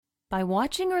By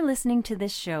watching or listening to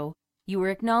this show, you are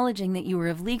acknowledging that you are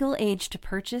of legal age to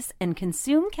purchase and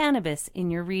consume cannabis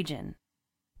in your region.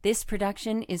 This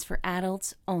production is for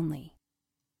adults only.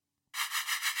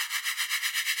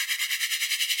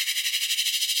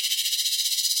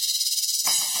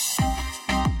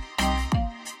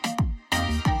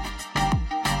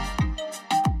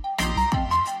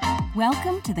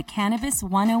 Welcome to the Cannabis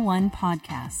 101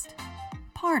 podcast,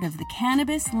 part of the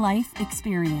Cannabis Life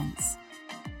Experience.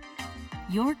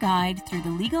 Your guide through the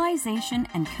legalization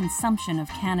and consumption of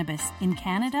cannabis in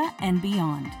Canada and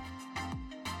beyond.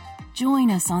 Join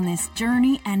us on this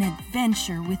journey and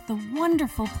adventure with the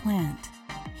wonderful plant.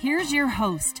 Here's your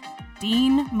host,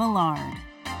 Dean Millard.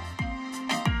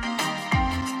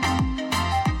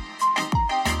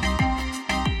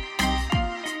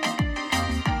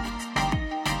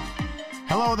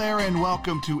 Hello there and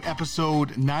welcome to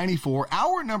episode 94,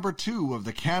 hour number 2 of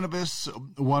the Cannabis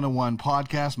 101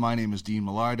 podcast. My name is Dean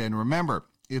Millard, and remember,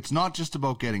 it's not just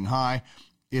about getting high,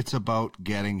 it's about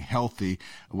getting healthy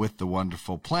with the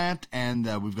wonderful plant. And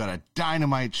we've got a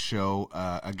dynamite show.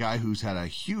 A guy who's had a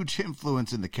huge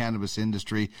influence in the cannabis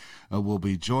industry will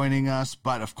be joining us.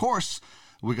 But of course,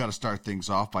 we got to start things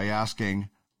off by asking,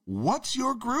 what's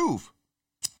your groove?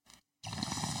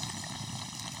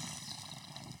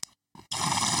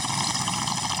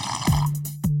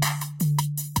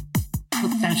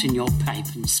 Put that in your pipe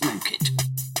and smoke it.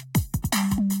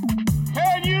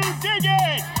 Can you dig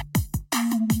it?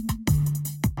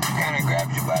 Kinda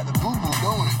grabs you by the boo-boo,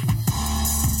 don't it?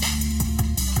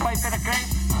 Pipe in a crate,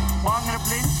 long in a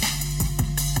blend.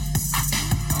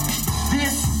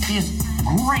 This is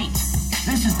great.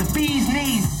 This is the bee's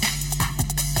knees.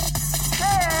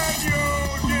 Can you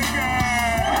dig it?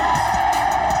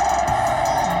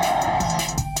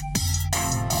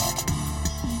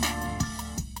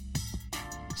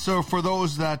 So for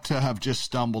those that have just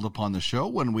stumbled upon the show,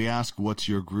 when we ask what's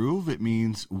your groove, it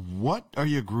means what are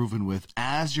you grooving with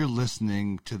as you're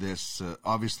listening to this?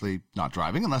 Obviously not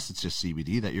driving, unless it's just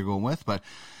CBD that you're going with. But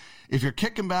if you're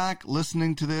kicking back,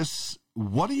 listening to this,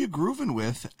 what are you grooving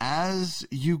with as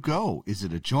you go? Is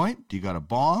it a joint? Do you got a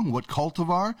bong? What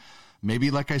cultivar?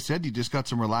 Maybe, like I said, you just got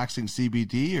some relaxing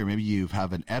CBD, or maybe you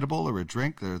have an edible or a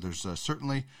drink. There's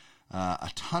certainly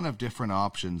a ton of different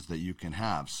options that you can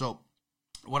have. So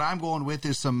what I'm going with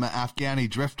is some Afghani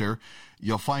Drifter.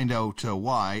 You'll find out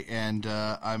why. And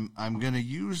I'm going to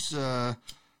use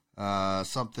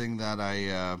something that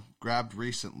I grabbed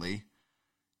recently.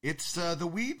 It's the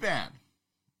Weed Van.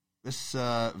 This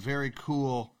very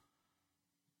cool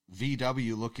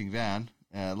VW-looking van.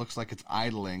 Looks like it's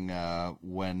idling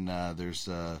when there's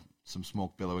some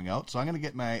smoke billowing out. So I'm going to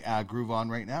get my groove on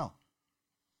right now.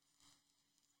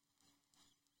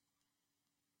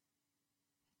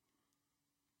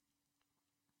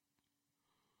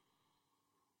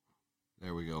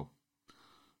 There we go.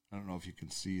 I don't know if you can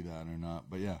see that or not,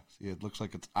 but yeah, see, it looks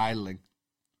like it's idling.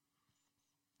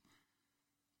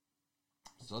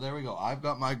 So there we go. I've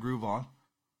got my groove on.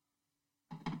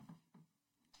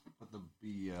 Put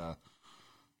the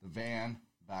van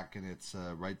back in its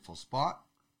rightful spot.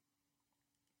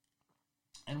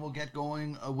 And we'll get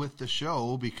going with the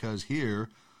show, because here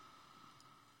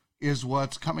is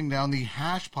what's coming down the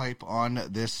hash pipe on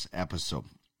this episode.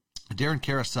 Darren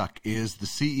Karasiuk is the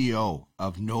CEO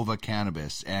of Nova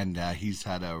Cannabis, and he's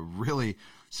had a really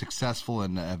successful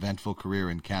and eventful career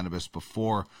in cannabis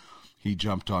before he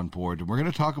jumped on board. And we're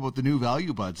going to talk about the new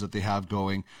value buds that they have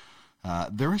going.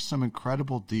 There are some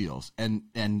incredible deals, and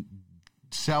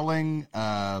selling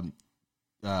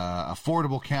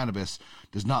affordable cannabis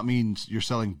does not mean you're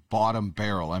selling bottom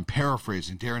barrel. I'm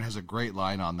paraphrasing. Darren has a great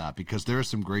line on that, because there are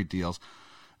some great deals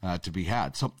to be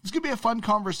had. So it's going to be a fun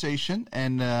conversation,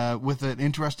 and with an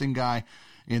interesting guy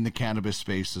in the cannabis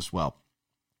space as well.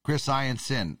 Chris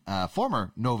Ianson,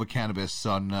 former Nova Cannabis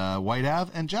on White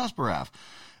Ave and Jasper Ave.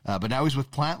 But now he's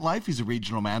with Plant Life. He's a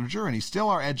regional manager, and he's still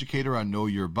our educator on Know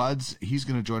Your Buds. He's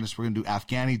going to join us. We're going to do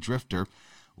Afghani Drifter,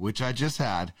 which I just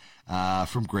had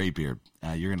from Greybeard.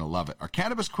 You're going to love it. Our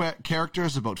cannabis character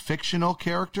is about fictional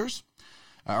characters.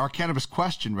 Our cannabis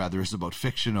question, rather, is about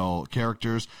fictional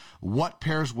characters. What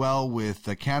pairs well with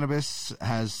cannabis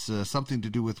has something to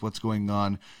do with what's going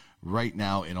on right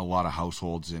now in a lot of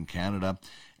households in Canada.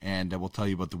 And we'll tell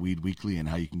you about the Weed Weekly and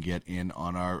how you can get in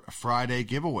on our Friday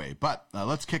giveaway. But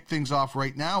let's kick things off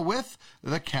right now with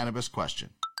the cannabis question.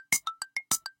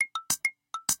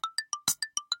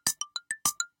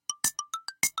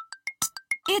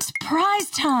 It's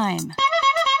prize time!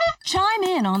 Chime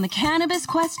in on the cannabis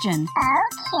question.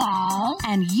 Okay.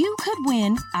 And you could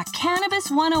win a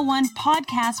Cannabis 101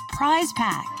 podcast prize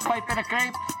pack. Pipe and a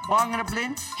grape, bong and a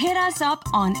blend. Hit us up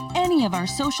on any of our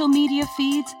social media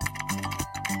feeds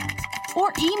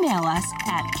or email us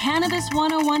at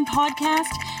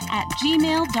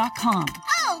cannabis101podcast@gmail.com.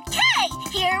 Okay,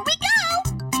 here we go.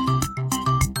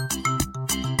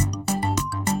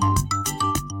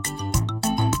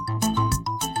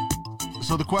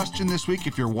 So the question this week,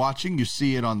 if you're watching, you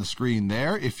see it on the screen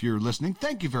there. If you're listening,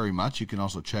 thank you very much. You can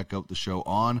also check out the show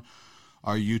on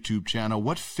our YouTube channel.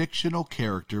 What fictional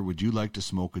character would you like to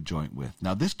smoke a joint with?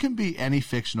 Now, this can be any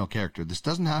fictional character. This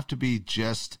doesn't have to be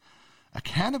just a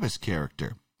cannabis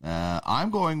character. I'm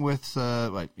going with,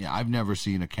 I've never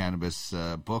seen a cannabis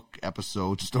book,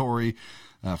 episode, story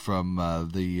from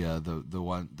the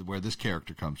one where this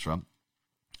character comes from.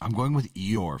 I'm going with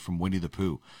Eeyore from Winnie the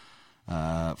Pooh.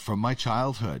 From my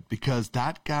childhood, because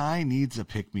that guy needs a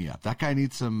pick-me-up. That guy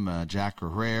needs some Jack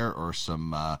Herrera or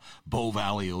some Bow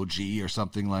Valley OG or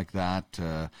something like that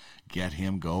to get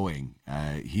him going.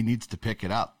 He needs to pick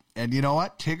it up. And you know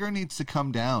what? Tigger needs to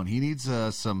come down. He needs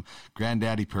some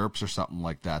Granddaddy Perps or something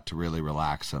like that to really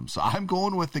relax him. So I'm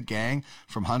going with the gang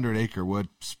from 100 Acre Wood,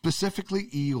 specifically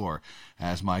Eeyore,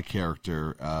 as my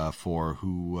character for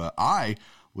who I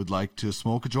would like to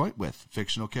smoke a joint with,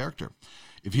 fictional character.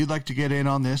 If you'd like to get in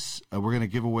on this, we're going to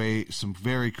give away some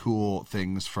very cool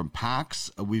things from PAX.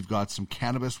 We've got some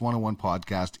Cannabis 101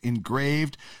 podcast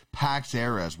engraved PAX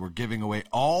eras we're giving away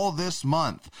all this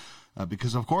month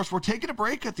because, of course, we're taking a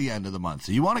break at the end of the month.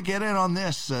 So you want to get in on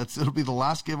this. It'll be the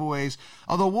last giveaways,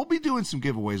 although we'll be doing some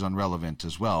giveaways on Relevant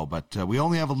as well. But we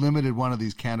only have a limited one of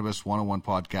these Cannabis 101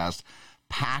 podcast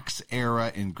PAX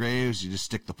era engraves. You just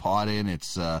stick the pod in. It's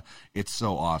so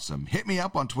awesome. Hit me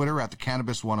up on Twitter at the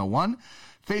Cannabis 101.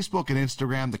 Facebook and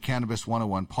Instagram, the Cannabis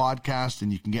 101 Podcast,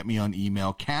 and you can get me on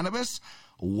email,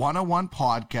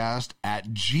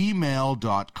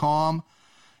 cannabis101podcast@gmail.com.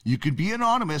 You could be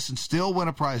anonymous and still win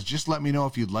a prize. Just let me know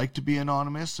if you'd like to be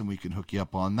anonymous, and we can hook you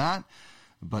up on that.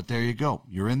 But there you go.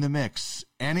 You're in the mix.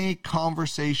 Any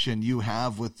conversation you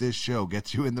have with this show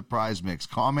gets you in the prize mix.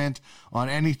 Comment on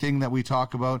anything that we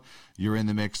talk about. You're in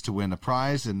the mix to win a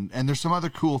prize. And there's some other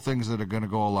cool things that are going to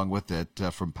go along with it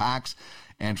from PAX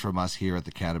and from us here at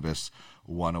the Cannabis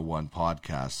 101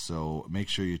 podcast. So make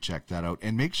sure you check that out.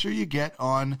 And make sure you get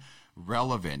on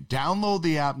Relevant. Download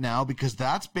the app now because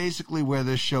that's basically where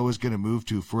this show is going to move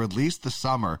to for at least the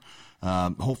summer.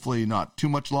 Hopefully not too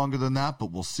much longer than that,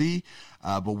 but we'll see.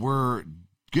 But we're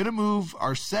going to move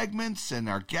our segments and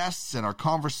our guests and our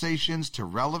conversations to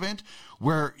Relevant,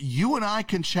 where you and I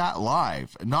can chat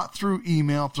live, not through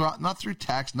email, not through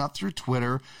text, not through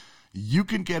Twitter. You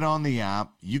can get on the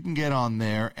app, you can get on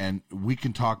there, and we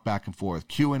can talk back and forth.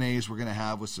 Q&As we're going to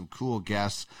have with some cool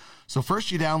guests. So first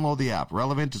you download the app.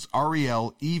 Relevant is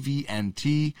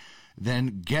RELEVNT.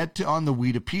 Then get on the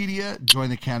Weedopedia, join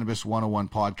the Cannabis 101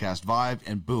 podcast vibe,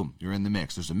 and boom, you're in the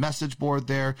mix. There's a message board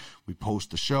there. We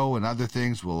post the show and other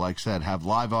things. We'll, like I said, have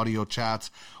live audio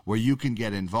chats where you can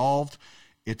get involved.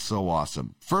 It's so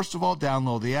awesome. First of all,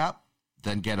 download the app,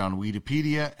 then get on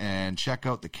Weedopedia and check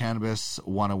out the Cannabis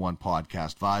 101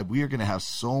 podcast vibe. We are going to have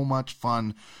so much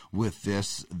fun with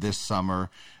this summer.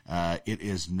 It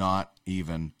is not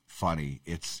even funny.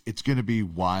 It's going to be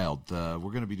wild. We're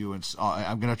going to be doing,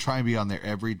 I'm going to try and be on there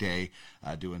every day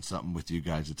doing something with you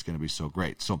guys. It's going to be so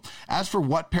great. So as for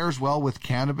what pairs well with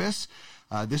cannabis,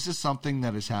 this is something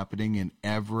that is happening in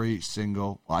every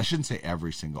single, well, I shouldn't say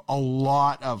every single, a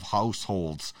lot of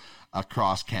households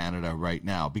across Canada right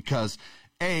now because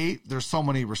A, there's so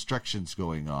many restrictions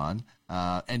going on,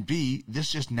 and B,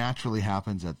 this just naturally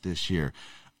happens at this year.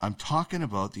 I'm talking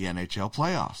about the NHL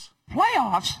playoffs.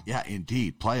 Playoffs? Yeah,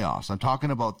 indeed, playoffs. I'm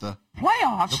talking about the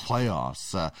Playoffs? The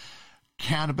playoffs.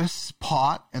 Cannabis,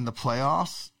 pot, and the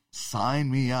playoffs,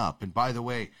 sign me up. And by the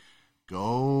way,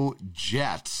 go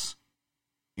Jets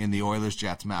in the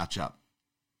Oilers-Jets matchup.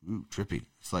 Ooh, trippy.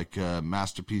 It's like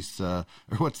Masterpiece, or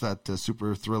what's that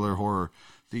super thriller horror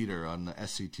theater on the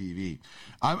SCTV.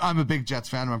 I'm a big Jets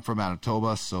fan. I'm from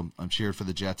Manitoba, so I'm cheered for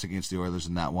the Jets against the Oilers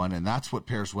in that one. And that's what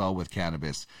pairs well with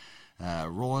cannabis.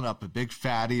 Rolling up a big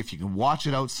fatty. If you can watch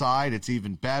it outside, it's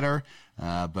even better.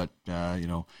 But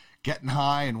getting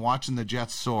high and watching the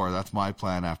Jets soar, that's my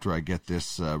plan after I get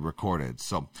this recorded.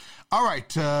 So, all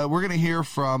right, we're going to hear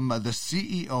from the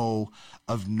CEO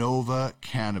of Nova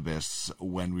Cannabis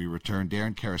when we return.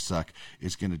 Darren Karasiuk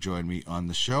is going to join me on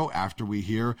the show after we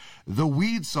hear the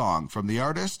weed song from the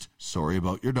artist, Sorry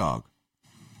About Your Dog.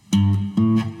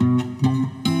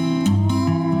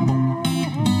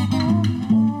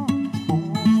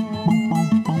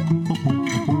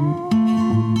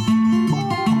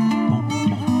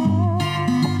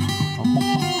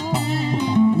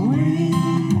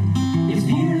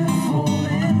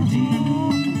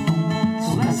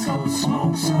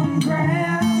 some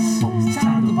grass. It's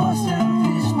time to bust out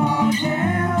this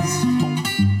podcast.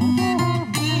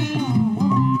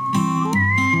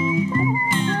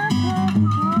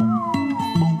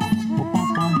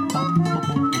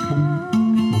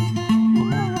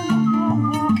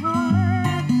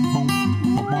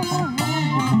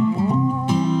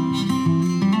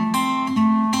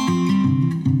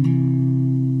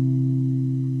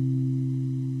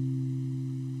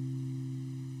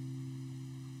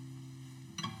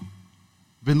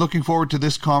 Been looking forward to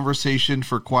this conversation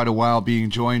for quite a while, being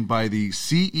joined by the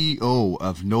CEO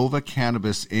of Nova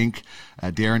Cannabis Inc.,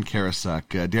 Darren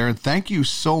Karasiuk. Darren, thank you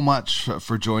so much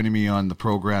for joining me on the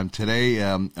program today.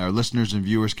 Our listeners and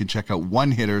viewers can check out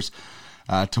One Hitters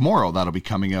tomorrow. That'll be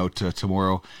coming out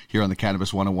tomorrow here on the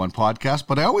Cannabis 101 podcast.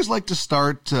 But I always like to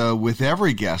start with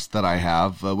every guest that I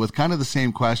have with kind of the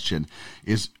same question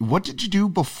is, what did you do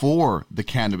before the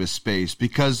cannabis space?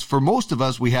 Because for most of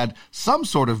us, we had some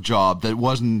sort of job that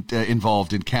wasn't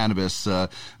involved in cannabis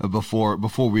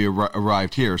before we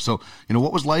arrived here. So,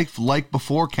 what was life like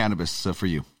before cannabis for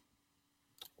you?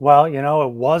 Well,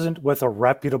 it wasn't with a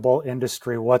reputable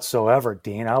industry whatsoever,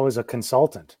 Dean. I was a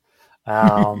consultant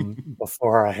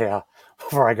before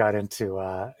I got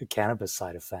into cannabis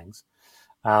side of things.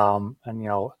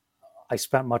 I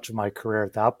spent much of my career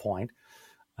at that point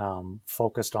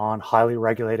focused on highly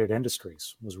regulated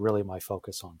industries was really my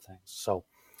focus on things. So,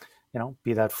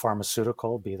 be that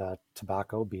pharmaceutical, be that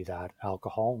tobacco, be that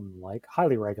alcohol, and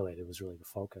highly regulated was really the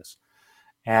focus.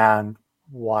 And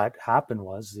what happened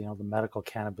was, the medical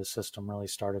cannabis system really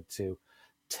started to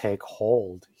take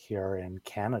hold here in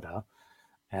Canada.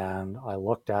 And I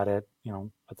looked at it,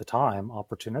 at the time,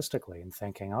 opportunistically and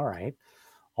thinking, all right,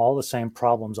 all the same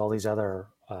problems all these other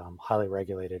highly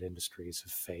regulated industries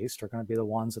have faced are going to be the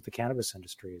ones that the cannabis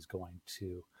industry is going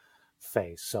to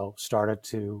face. So started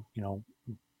to,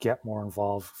 get more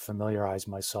involved, familiarize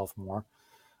myself more,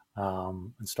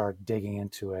 and start digging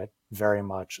into it very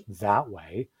much that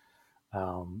way,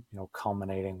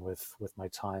 culminating with my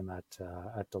time at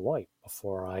Deloitte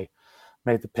before I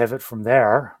made the pivot from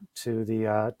there to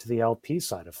the LP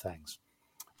side of things,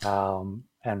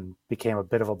 and became a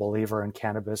bit of a believer in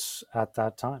cannabis at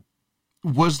that time.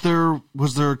 Was there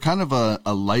kind of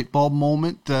a light bulb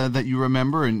moment that you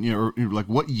remember, and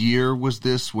what year was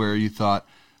this where you thought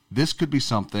this could be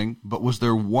something? But was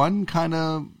there one kind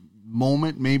of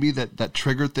moment maybe that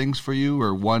triggered things for you,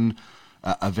 or one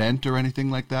event or anything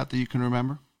like that you can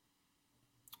remember?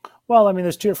 Well, I mean,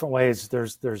 there's two different ways.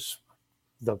 There's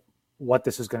the what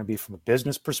this is going to be from a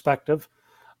business perspective.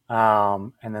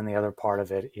 And then the other part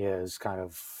of it is kind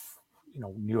of,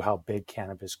 knew how big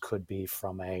cannabis could be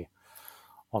from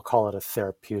I'll call it a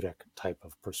therapeutic type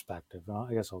of perspective.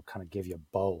 I guess I'll kind of give you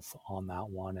both on that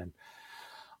one. And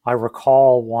I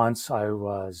recall once I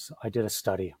did a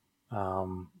study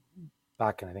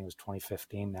back in, I think it was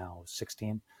 2015 now, I was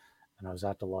 16, and I was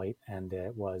at Deloitte, and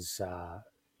it was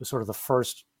sort of the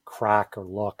first crack or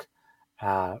look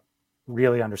at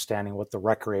really understanding what the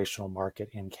recreational market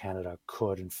in Canada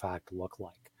could in fact look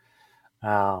like.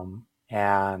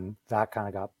 And that kind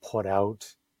of got put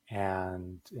out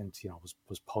and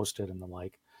was posted and the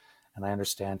like. And I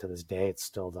understand to this day, it's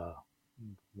still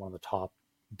one of the top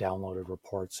downloaded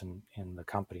reports in the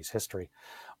company's history.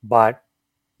 But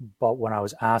when I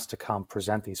was asked to come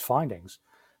present these findings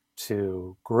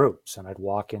to groups, and I'd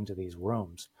walk into these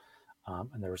rooms,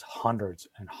 and there was hundreds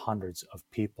and hundreds of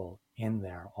people in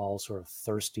there, all sort of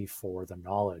thirsty for the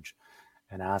knowledge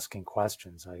and asking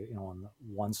questions. On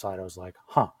one side, I was like,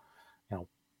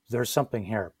 there's something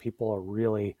here. People are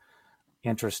really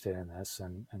interested in this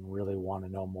and really want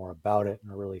to know more about it,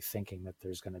 and are really thinking that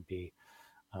there's going to be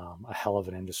a hell of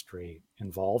an industry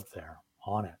involved there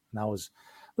on it. And that was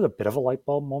a bit of a light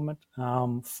bulb moment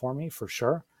for me, for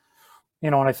sure.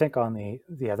 And I think on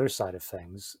the other side of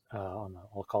things,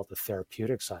 I'll call it the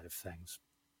therapeutic side of things,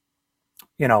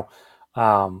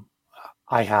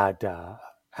 I had a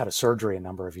surgery a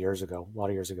lot of years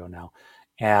ago now,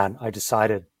 and I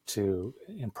decided to,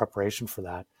 in preparation for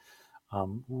that,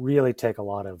 really take a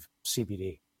lot of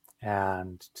CBD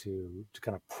and to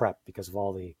kind of prep because of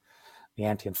all the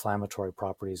anti-inflammatory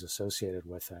properties associated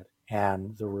with it,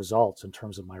 and the results in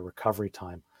terms of my recovery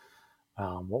time.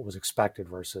 What was expected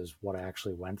versus what I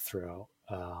actually went through.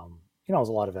 There's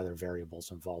a lot of other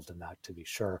variables involved in that, to be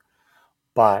sure,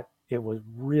 but it was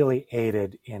really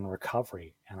aided in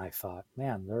recovery. And I thought,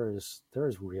 man, there is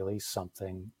really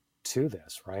something to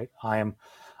this, right? I'm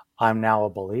now a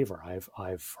believer. I've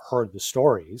heard the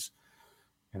stories.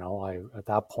 At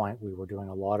that point, we were doing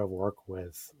a lot of work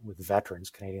with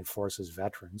veterans, Canadian Forces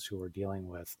veterans, who were dealing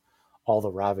with all the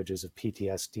ravages of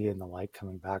PTSD and the like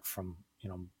coming back from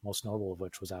most notable of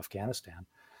which was Afghanistan,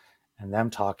 and them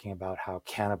talking about how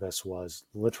cannabis was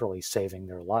literally saving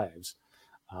their lives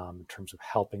in terms of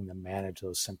helping them manage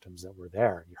those symptoms that were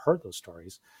there. You heard those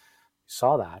stories, you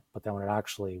saw that, but then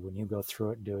when you go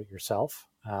through it and do it yourself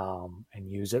and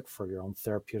use it for your own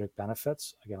therapeutic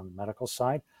benefits, again, on the medical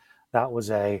side, that was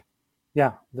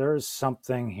there's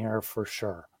something here for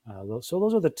sure. So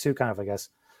those are the two kind of, I guess,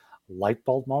 light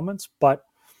bulb moments. But,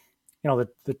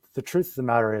 the truth of the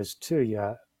matter is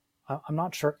too, I'm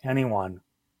not sure anyone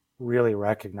really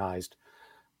recognized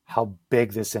how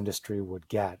big this industry would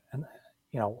get. And,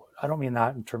 I don't mean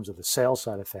that in terms of the sales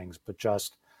side of things, but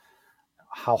just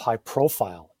how high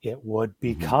profile it would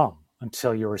become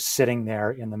until you were sitting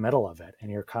there in the middle of it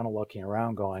and you're kind of looking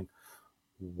around going,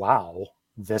 wow,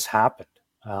 this happened.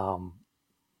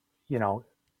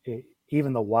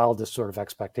 Even the wildest sort of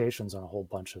expectations on a whole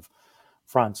bunch of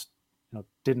fronts,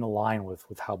 didn't align with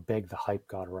how big the hype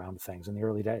got around things in the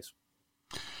early days.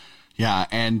 Yeah,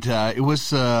 and it was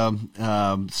some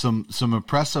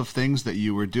impressive things that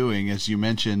you were doing, as you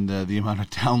mentioned, the amount of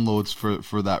downloads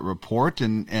for that report,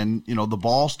 and the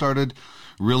ball started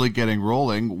really getting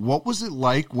rolling. What was it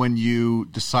like when you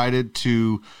decided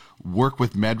to work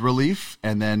with MedRelief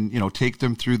and then take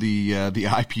them through the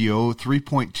IPO,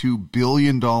 $3.2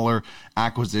 billion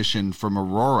acquisition from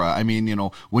Aurora? I mean,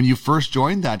 when you first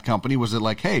joined that company, was it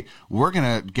like, hey, we're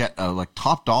gonna get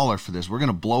top dollar for this, we're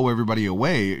gonna blow everybody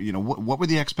away? What were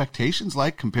the expectations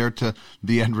like compared to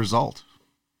the end result?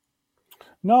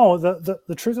 No,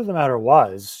 the truth of the matter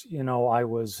was, I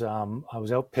was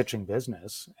out pitching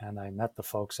business, and I met the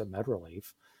folks at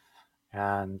MedRelief,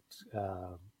 and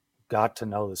got to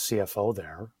know the CFO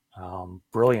there,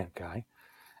 brilliant guy,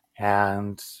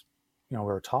 and we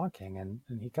were talking, and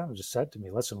he kind of just said to me,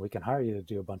 "Listen, we can hire you to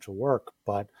do a bunch of work,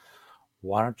 but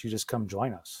why don't you just come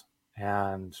join us?"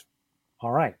 And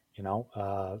all right,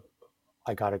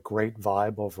 I got a great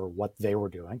vibe over what they were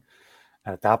doing.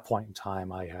 And at that point in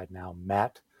time, I had now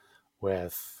met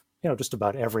with, just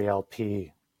about every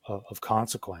LP of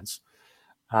consequence.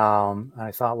 And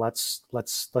I thought, let's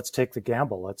take the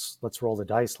gamble. Let's roll the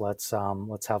dice. Let's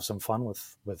have some fun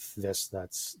with this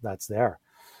that's there.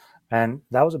 And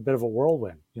that was a bit of a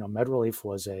whirlwind. MedRelief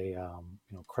was a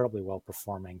incredibly well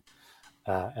performing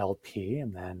LP,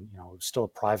 and then it was still a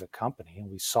private company, and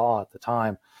we saw at the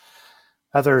time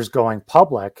others going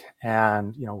public,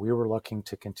 and we were looking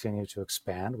to continue to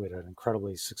expand. We had an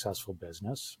incredibly successful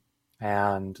business,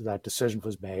 and that decision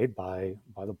was made by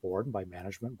the board and by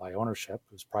management, by ownership,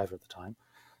 it was private at the time,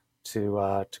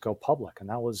 to go public. And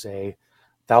that was a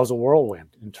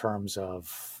whirlwind in terms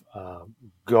of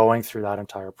going through that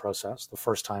entire process, the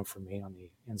first time for me on the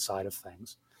inside of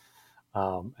things,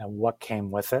 and what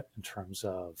came with it in terms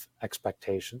of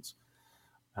expectations,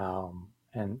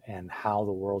 and how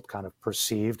the world kind of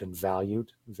perceived and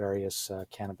valued various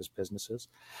cannabis businesses.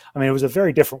 I mean, it was a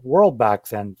very different world back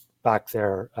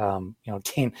there,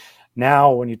 Dean.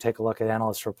 Now, when you take a look at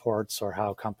analyst reports or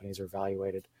how companies are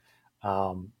evaluated,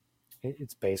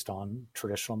 it's based on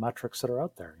traditional metrics that are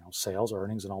out there, sales,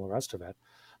 earnings, and all the rest of it.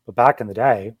 But back in the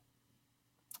day,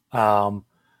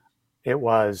 it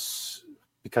was,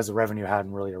 because the revenue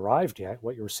hadn't really arrived yet,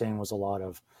 what you were seeing was a lot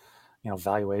of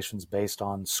valuations based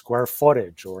on square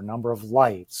footage or number of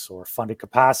lights or funded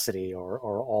capacity or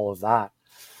all of that.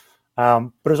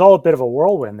 But it was all a bit of a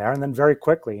whirlwind there. And then very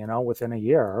quickly, within a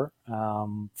year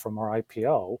from our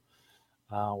IPO,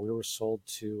 we were sold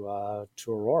to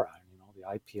Aurora. The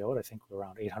IPO'd, I think,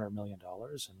 around $800 million,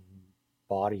 and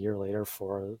bought a year later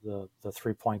for the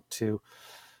 $3.2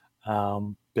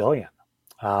 billion,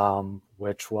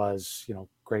 which was,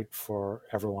 great for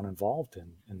everyone involved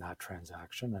in that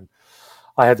transaction. And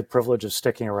I had the privilege of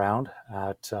sticking around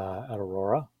at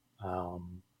Aurora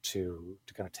to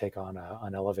kind of take on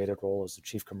an elevated role as the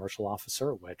chief commercial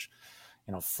officer, which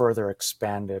further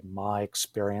expanded my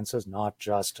experiences, not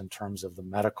just in terms of the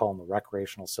medical and the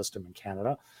recreational system in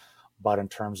Canada, but in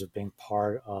terms of being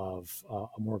part of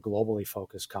a more globally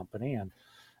focused company and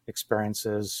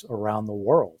experiences around the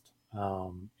world.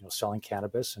 Selling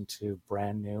cannabis into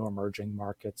brand new emerging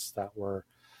markets that were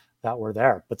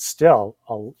there, but still,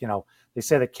 they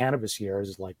say that cannabis years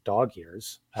is like dog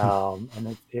years,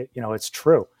 and it's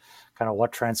true. Kind of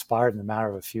what transpired in the matter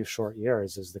of a few short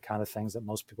years is the kind of things that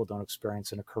most people don't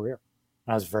experience in a career.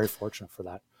 And I was very fortunate for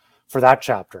that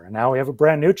chapter, and now we have a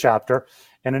brand new chapter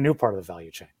in a new part of the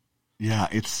value chain. Yeah,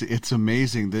 it's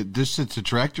amazing that this is a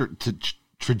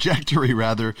trajectory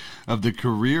rather of the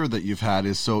career that you've had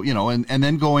is so, and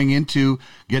then getting into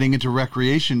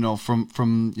recreational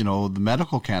from the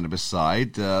medical cannabis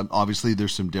side. Obviously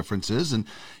there's some differences, and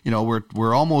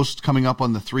we're almost coming up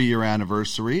on the 3-year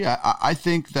anniversary. I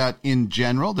think that in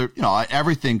general there,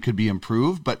 everything could be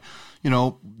improved, but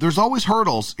there's always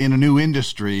hurdles in a new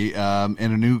industry, in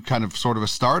a new kind of sort of a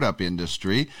startup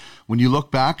industry. When you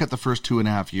look back at the first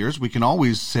 2.5 years, we can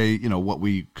always say, what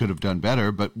we could have done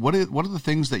better. But what are the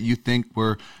things that you think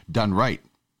were done right?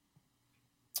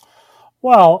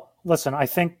 Well, listen, I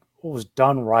think what was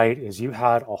done right is you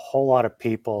had a whole lot of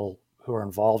people who were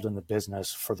involved in the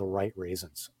business for the right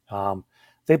reasons.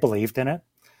 They believed in it.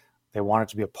 They wanted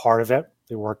to be a part of it.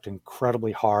 They worked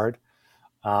incredibly hard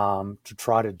to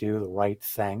try to do the right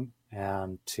thing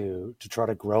and to try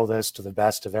to grow this to the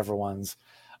best of everyone's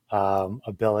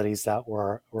abilities that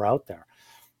were out there.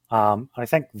 I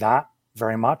think that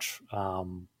very much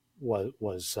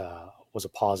was a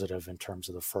positive in terms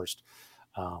of the first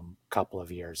couple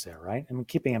of years there, right? I mean,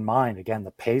 keeping in mind, again,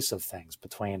 the pace of things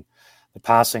between the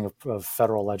passing of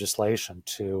federal legislation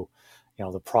to,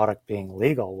 the product being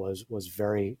legal was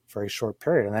very, very short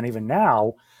period. And then even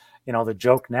now, the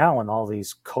joke now in all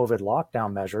these COVID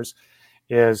lockdown measures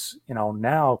is,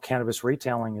 now cannabis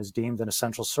retailing is deemed an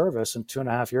essential service, and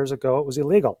 2.5 years ago it was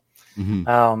illegal.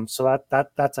 Mm-hmm. So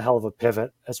that's a hell of a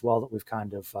pivot as well that we've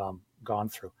kind of gone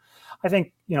through. I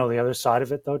think, the other side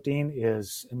of it though, Dean,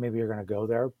 is, and maybe you're going to go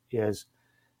there, is,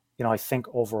 I think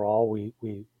overall we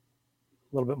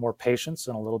a little bit more patience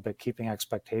and a little bit keeping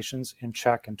expectations in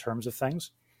check in terms of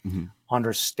things, mm-hmm.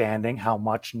 understanding how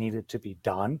much needed to be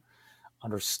done,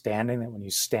 understanding that when you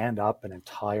stand up an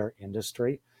entire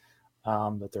industry,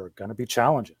 that there are going to be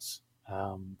challenges,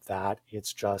 that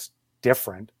it's just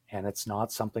different, and it's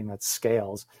not something that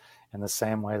scales in the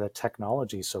same way that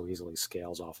technology so easily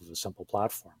scales off of a simple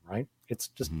platform, right? It's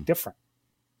just mm-hmm. different.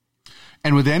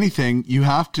 And with anything, you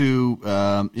have to,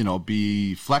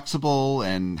 be flexible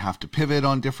and have to pivot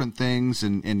on different things.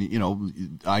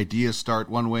 And ideas start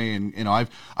one way. And,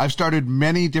 I've started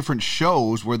many different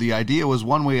shows where the idea was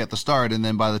one way at the start. And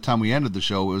then by the time we ended the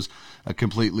show, it was a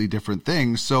completely different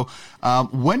thing. So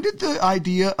when did the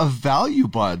idea of value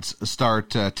buds start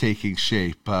taking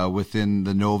shape within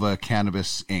the Nova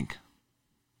Cannabis Inc.?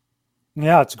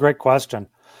 Yeah, it's a great question.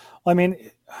 I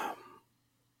mean,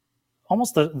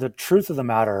 almost the truth of the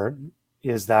matter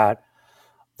is that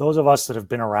those of us that have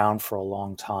been around for a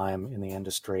long time in the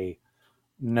industry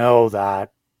know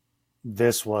that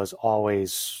this was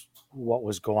always what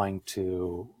was going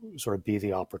to sort of be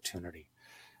the opportunity.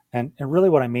 And really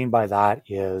what I mean by that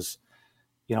is,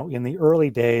 in the early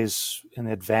days, in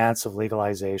the advance of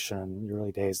legalization, the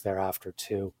early days thereafter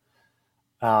too,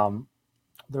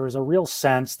 there was a real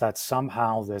sense that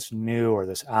somehow this new or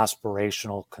this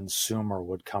aspirational consumer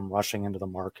would come rushing into the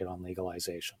market on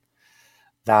legalization.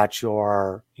 That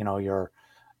your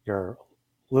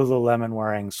Lululemon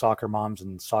wearing soccer moms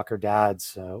and soccer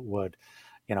dads would,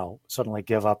 suddenly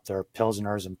give up their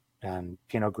Pilsners and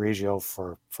Pinot Grigio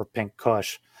for Pink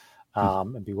Kush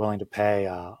and be willing to pay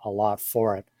a lot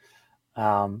for it.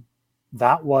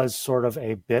 That was sort of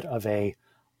a bit of a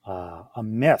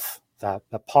myth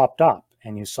that popped up.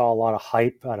 And you saw a lot of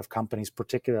hype out of companies,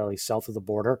 particularly south of the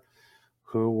border,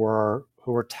 who were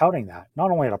touting that, not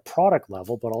only at a product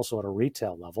level, but also at a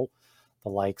retail level, the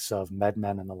likes of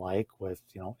MedMen and the like, with,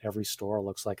 every store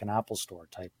looks like an Apple store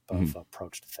type of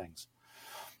approach to things.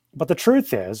 But the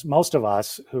truth is, most of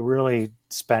us who really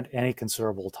spent any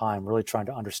considerable time really trying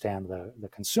to understand the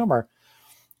consumer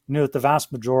knew that the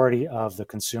vast majority of the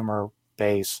consumer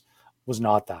base was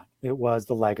not that. It was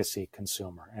the legacy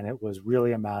consumer. And it was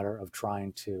really a matter of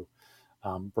trying to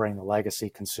bring the legacy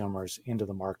consumers into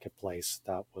the marketplace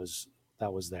that was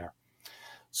there.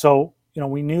 So,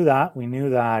 we knew that. We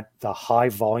knew that the high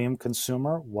volume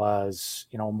consumer was,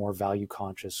 a more value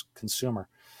conscious consumer.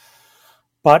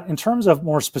 But in terms of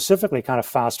more specifically kind of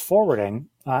fast forwarding,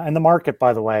 and the market,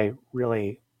 by the way,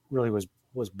 really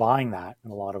was buying that in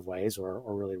a lot of ways, or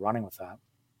really running with that.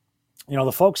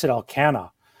 The folks at Alcanna,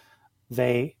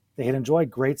 they had enjoyed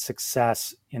great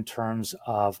success in terms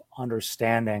of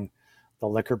understanding the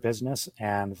liquor business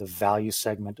and the value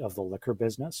segment of the liquor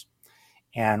business,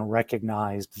 and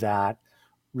recognized that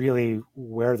really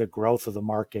where the growth of the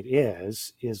market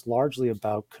is largely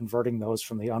about converting those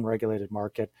from the unregulated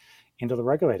market into the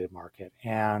regulated market.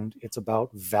 And it's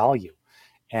about value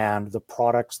and the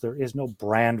products. There is no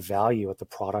brand value at the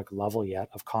product level yet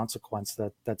of consequence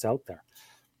that's out there.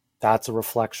 That's a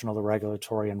reflection of the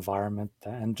regulatory environment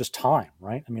and just time,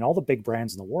 right? I mean, all the big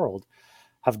brands in the world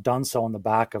have done so on the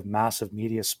back of massive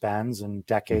media spends and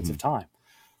decades of time.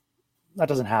 That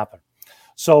doesn't happen.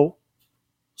 So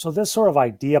this sort of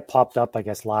idea popped up, I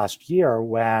guess, last year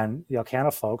when the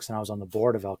Alcanna folks, and I was on the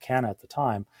board of Alcanna at the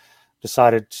time,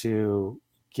 decided to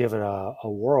give it a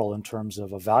whirl in terms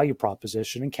of a value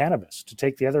proposition in cannabis, to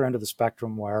take the other end of the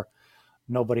spectrum where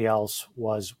nobody else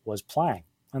was playing.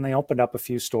 And they opened up a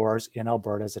few stores in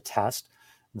Alberta as a test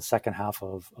in the second half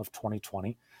of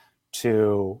 2020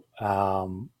 to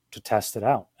test it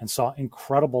out, and saw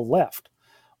incredible lift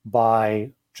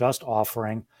by just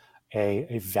offering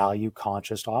a value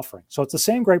conscious offering. So it's the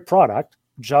same great product,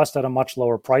 just at a much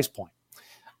lower price point.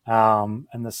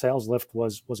 And the sales lift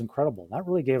was incredible. That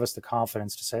really gave us the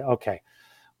confidence to say, okay,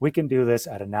 we can do this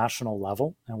at a national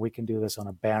level, and we can do this on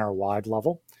a banner wide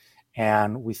level.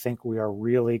 And we think we are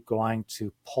really going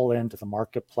to pull into the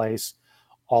marketplace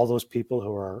all those people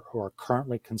who are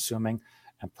currently consuming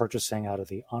and purchasing out of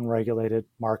the unregulated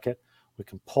market. We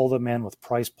can pull them in with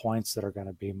price points that are going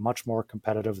to be much more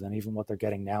competitive than even what they're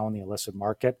getting now in the illicit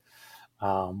market.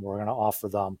 We're going to offer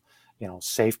them,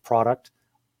 safe product,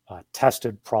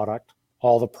 tested product,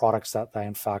 all the products that they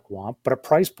in fact want, but at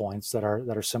price points that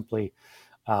are simply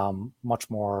much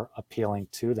more appealing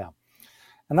to them.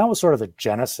 And that was sort of the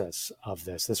genesis of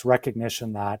this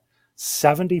recognition that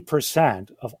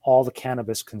 70% of all the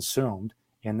cannabis consumed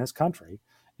in this country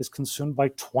is consumed by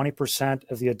 20%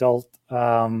 of the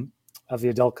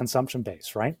adult consumption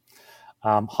base, right?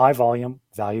 High volume,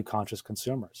 value conscious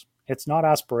consumers. It's not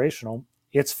aspirational,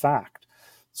 it's fact.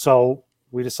 So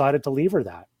we decided to lever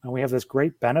that. And we have this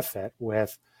great benefit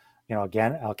with,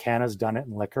 again, Alcanna's done it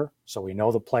in liquor, so we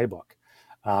know the playbook.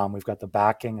 We've got the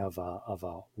backing of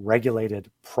a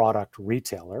regulated product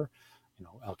retailer.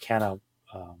 Alcanna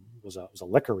was a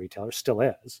liquor retailer, still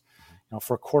is,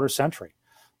 for a quarter century.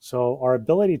 So our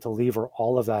ability to lever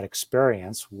all of that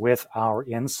experience with our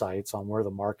insights on where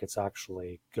the market's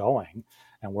actually going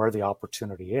and where the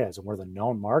opportunity is and where the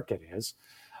known market is,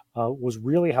 was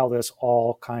really how this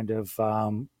all kind of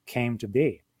came to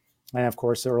be. And of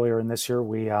course, earlier in this year,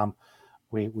 we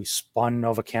spun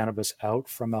Nova Cannabis out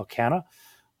from Alcanna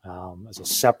as a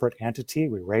separate entity.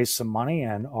 We raised some money,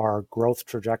 and our growth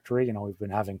trajectory, we've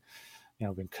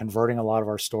been converting a lot of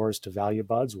our stores to value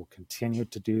buds. We'll continue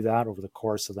to do that over the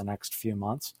course of the next few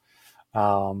months.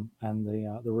 And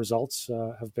the results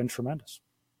have been tremendous.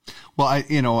 Well,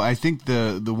 I think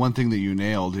the one thing that you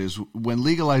nailed is when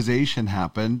legalization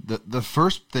happened, the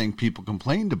first thing people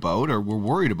complained about or were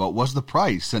worried about was the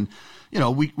price. And,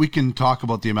 we can talk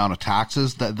about the amount of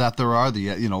taxes that there are,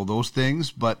 those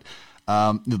things, but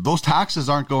those taxes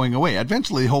aren't going away.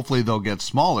 Eventually, hopefully, they'll get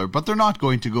smaller, but they're not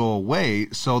going to go away.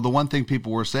 So the one thing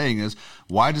people were saying is,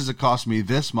 why does it cost me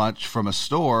this much from a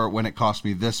store when it costs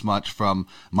me this much from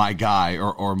my guy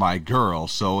or my girl?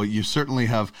 So you certainly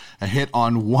have a hit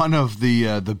on one of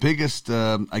the biggest,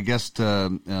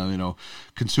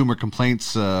 consumer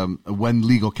complaints when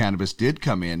legal cannabis did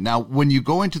come in. Now, when you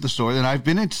go into the store, and I've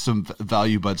been into some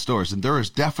value bud stores, and there is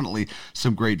definitely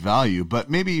some great value, but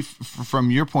maybe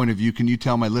from your point of view, can you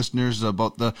tell my listeners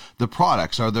about the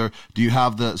products? Do you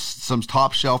have some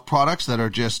top shelf products that are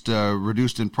just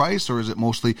reduced in price, or is it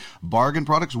mostly bargain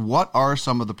products? What are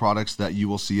some of the products that you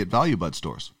will see at value bud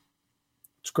stores?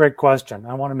 It's a great question.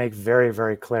 I want to make very,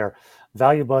 very clear.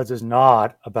 Value buds is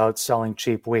not about selling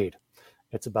cheap weed.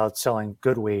 It's about selling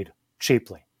good weed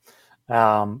cheaply.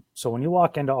 So when you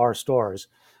walk into our stores,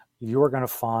 you are going to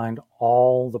find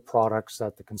all the products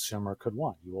that the consumer could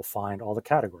want. You will find all the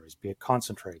categories, be it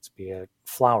concentrates, be it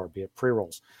flower, be it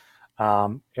pre-rolls,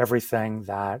 everything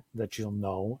that you'll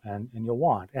know and you'll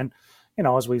want. And,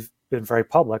 as we've been very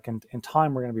public, and in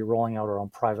time, we're going to be rolling out our own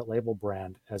private label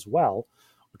brand as well,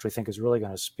 which we think is really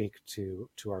going to speak to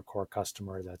our core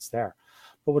customer that's there.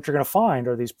 But what you're going to find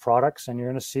are these products, and you're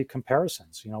going to see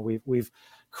comparisons. We've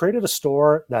created a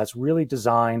store that's really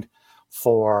designed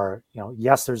for,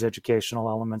 yes, there's educational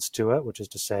elements to it, which is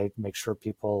to say, make sure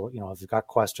people, if they've got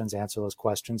questions, answer those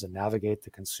questions and navigate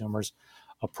the consumers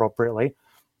appropriately.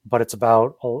 But it's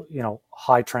about,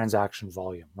 high transaction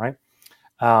volume, right?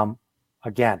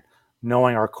 Again,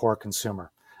 knowing our core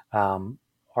consumer.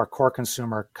 Our core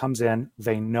consumer comes in,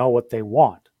 they know what they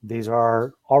want. These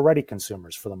are already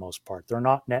consumers for the most part. They're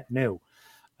not net new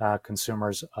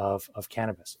consumers of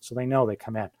cannabis. So they know they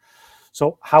come in.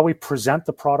 So how we present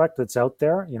the product that's out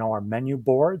there, our menu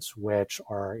boards, which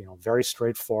are, very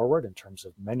straightforward in terms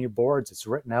of menu boards. It's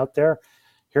written out there.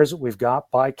 Here's what we've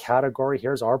got by category.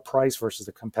 Here's our price versus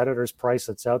the competitor's price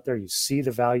that's out there. You see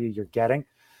the value you're getting.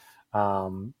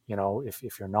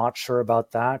 If you're not sure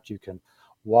about that, you can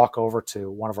walk over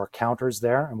to one of our counters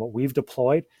there. And what we've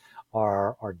deployed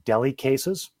are deli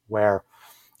cases where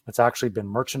It's actually been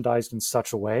merchandised in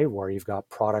such a way where you've got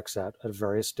products at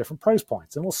various different price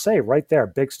points. And it'll say right there,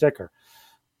 big sticker,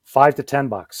 $5 to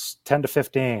 $10, 10 to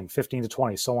 15, 15 to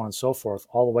 20, so on and so forth,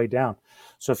 all the way down.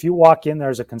 So if you walk in there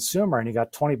as a consumer and you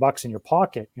got $20 in your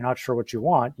pocket, you're not sure what you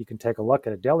want, you can take a look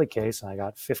at a deli case and I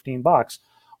got $15.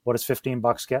 What does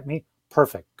 $15 get me?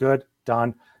 Perfect, good,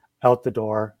 done, out the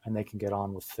door, and they can get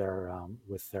on with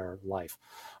their life.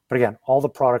 But again, all the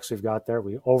products we've got there,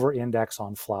 we over-index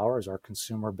on flower as our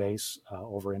consumer base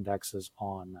over-indexes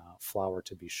on flower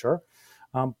to be sure.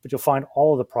 But you'll find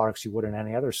all of the products you would in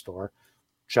any other store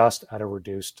just at a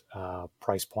reduced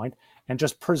price point and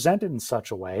just presented in such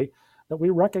a way that we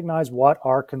recognize what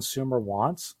our consumer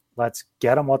wants. Let's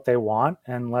get them what they want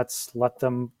and let's let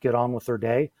them get on with their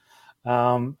day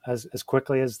as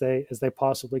quickly as they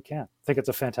possibly can. I think it's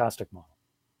a fantastic model.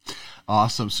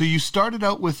 Awesome. So you started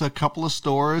out with a couple of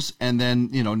stores, and then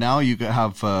now you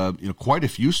have quite a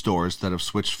few stores that have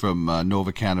switched from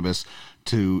Nova Cannabis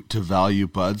to Value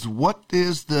Buds. What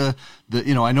is the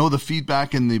I know the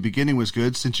feedback in the beginning was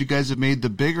good. Since you guys have made the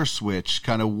bigger switch,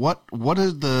 kind of what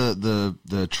is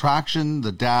the traction,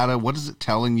 the data? What is it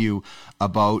telling you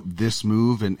about this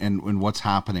move and what's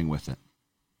happening with it?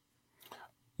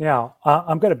 Yeah,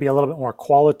 I'm going to be a little bit more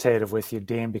qualitative with you,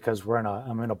 Dean, because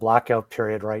I'm in a blackout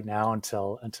period right now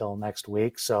until next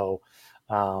week. So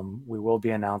we will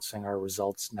be announcing our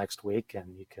results next week,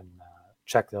 and you can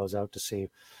check those out to see,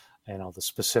 the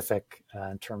specific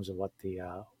in terms of what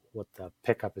the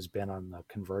pickup has been on the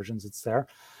conversions that's there.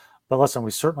 But listen, we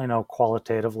certainly know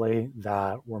qualitatively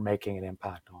that we're making an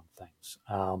impact on things.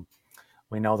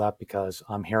 We know that because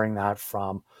I'm hearing that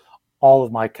from all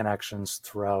of my connections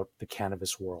throughout the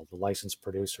cannabis world. The licensed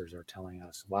producers are telling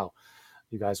us, wow,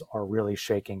 you guys are really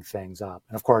shaking things up.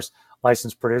 And of course,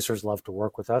 licensed producers love to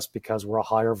work with us because we're a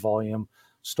higher volume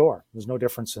store. There's no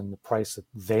difference in the price that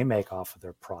they make off of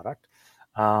their product.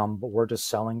 But we're just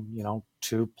selling,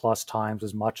 2+ times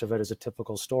as much of it as a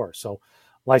typical store. So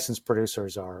licensed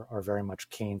producers are very much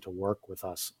keen to work with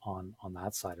us on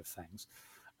that side of things.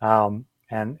 And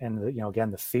again,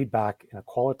 the feedback in a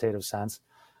qualitative sense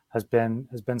has been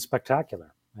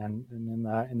spectacular, and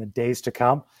in the days to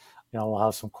come, we'll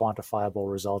have some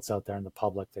quantifiable results out there in the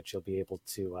public that you'll be able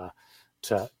to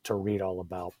read all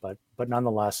about. But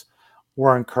nonetheless,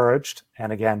 we're encouraged.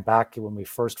 And again, back when we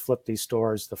first flipped these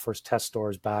stores, the first test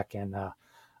stores back in the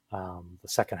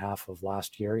second half of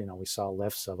last year, we saw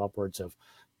lifts of upwards of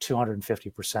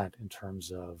 250% in terms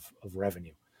of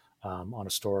revenue on a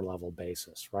store level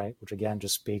basis, right? Which again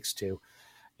just speaks to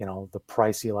the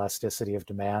price elasticity of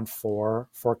demand for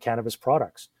cannabis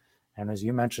products. And as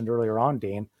you mentioned earlier on,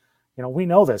 Dean, we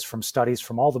know this from studies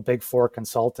from all the big four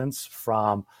consultants,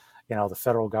 from, the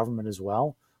federal government as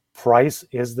well. Price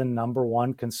is the number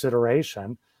one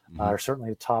consideration, or certainly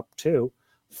the top two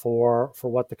for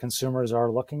what the consumers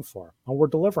are looking for. And we're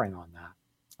delivering on that.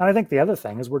 And I think the other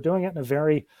thing is we're doing it in a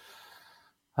very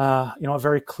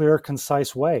clear,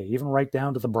 concise way, even right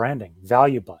down to the branding,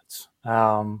 Value Buds.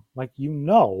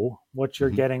 What you're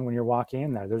getting when you're walking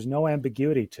in there. There's no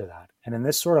ambiguity to that. And in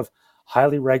this sort of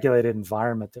highly regulated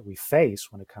environment that we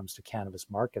face when it comes to cannabis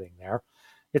marketing there,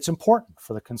 it's important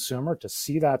for the consumer to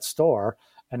see that store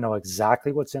and know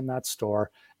exactly what's in that store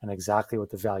and exactly what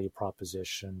the value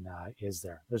proposition is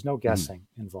there. There's no guessing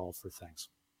involved for things.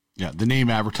 Yeah, the name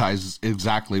advertises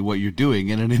exactly what you're doing.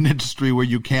 And in an industry where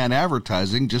you can't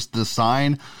advertising, just the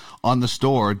sign on the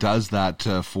store does that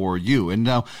for you. And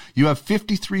now you have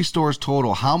 53 stores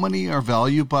total. How many are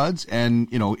Value Buds? And,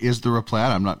 is there a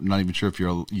plan? I'm not even sure if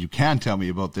you can tell me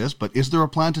about this, but is there a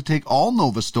plan to take all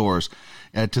Nova stores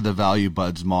to the Value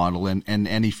Buds model and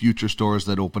any future stores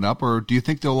that open up? Or do you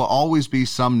think there will always be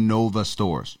some Nova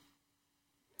stores?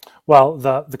 Well,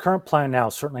 the current plan now,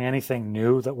 certainly anything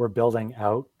new that we're building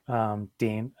out,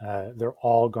 Dean, they're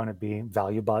all going to be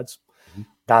Value Buds. Mm-hmm.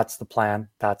 That's the plan.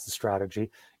 That's the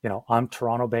strategy. I'm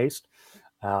Toronto based.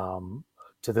 To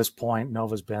this point,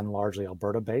 Nova's been largely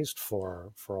Alberta based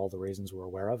for all the reasons we're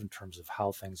aware of in terms of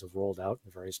how things have rolled out in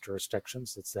the various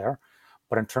jurisdictions that's there.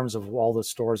 But in terms of all the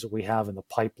stores that we have in the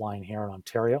pipeline here in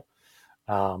Ontario,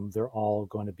 they're all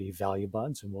going to be Value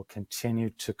Buds, and we'll continue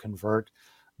to convert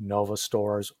Nova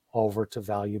stores over to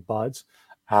Value Buds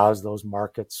as those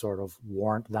markets sort of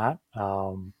warrant that.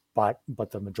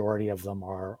 But the majority of them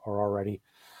are already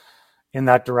in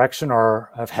that direction,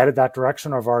 or have headed that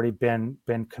direction, or have already been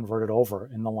converted over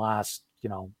in the last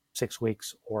 6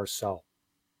 weeks or so.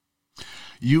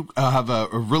 You have a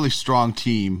really strong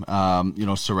team,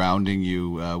 surrounding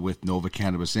you with Nova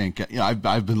Cannabis Inc.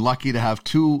 I've been lucky to have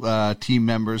two team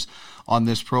members on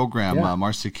this program. Yeah.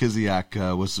 Marcia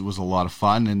Kiziak was a lot of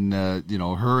fun, and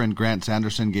her and Grant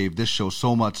Sanderson gave this show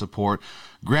so much support.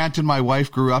 Grant and my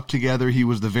wife grew up together. He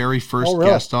was the very first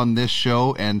guest on this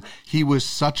show, and he was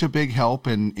such a big help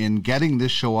in getting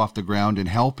this show off the ground and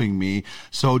helping me.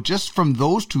 So just from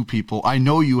those two people, I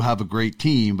know you have a great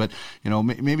team, but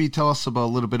maybe tell us about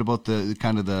a little bit about the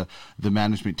kind of the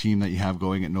management team that you have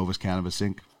going at Novus Cannabis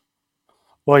Inc.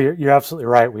 Well, you're absolutely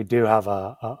right. We do have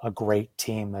a great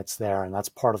team that's there, and that's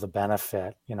part of the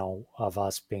benefit, of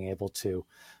us being able to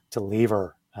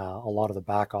lever a lot of the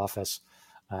back office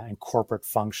and corporate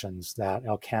functions that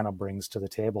Alcanna brings to the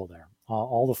table there.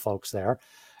 All the folks there,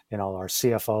 our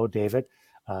CFO, David,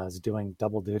 is doing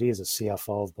double duty as a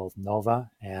CFO of both Nova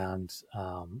and,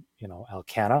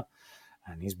 Alcanna.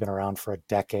 And he's been around for a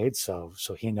decade, so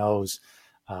he knows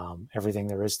everything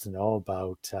there is to know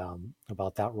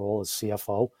about that role as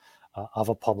CFO of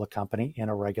a public company in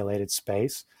a regulated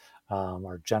space.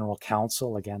 Our general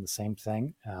counsel, again, the same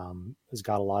thing, has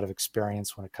got a lot of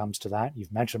experience when it comes to that.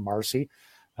 You've mentioned Marcy,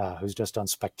 who's just done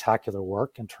spectacular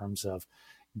work in terms of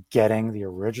getting the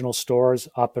original stores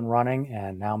up and running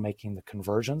and now making the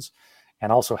conversions,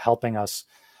 and also helping us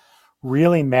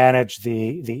really manage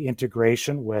the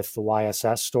integration with the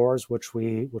YSS stores, which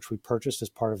we purchased as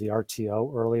part of the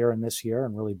RTO earlier in this year,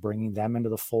 and really bringing them into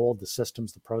the fold, the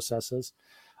systems, the processes.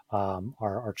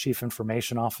 Our chief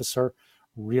information officer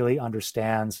really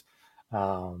understands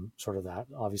sort of that,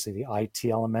 obviously the IT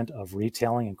element of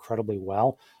retailing incredibly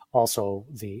well. Also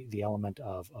the element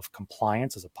of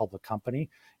compliance as a public company.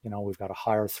 We've got a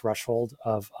higher threshold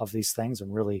of these things,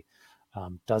 and really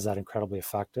does that incredibly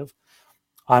effective.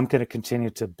 I'm going to continue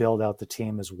to build out the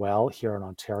team as well here in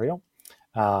Ontario.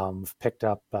 We've picked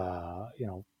up, a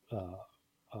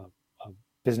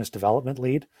business development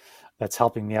lead that's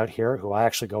helping me out here, who I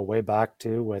actually go way back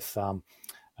to with,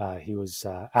 he was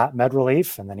at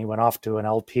MedRelief, and then he went off to an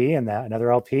LP and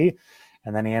another LP,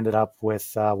 and then he ended up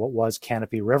with what was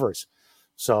Canopy Rivers.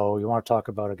 So you want to talk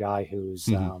about a guy who's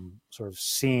sort of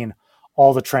seen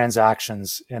all the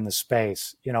transactions in the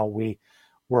space.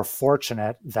 We're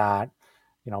fortunate that,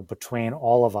 between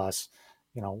all of us,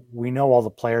 we know all the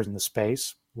players in the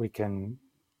space. We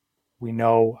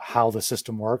know how the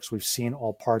system works. We've seen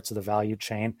all parts of the value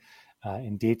chain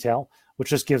in detail, which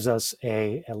just gives us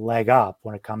a leg up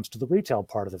when it comes to the retail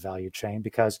part of the value chain,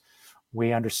 because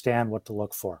we understand what to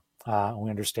look for. We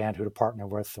understand who to partner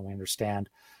with, and we understand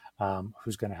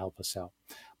who's going to help us out.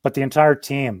 But the entire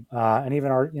team, and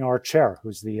even our chair,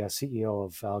 who's the CEO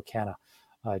of Alcanna,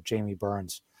 Jamie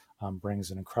Burns, brings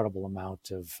an incredible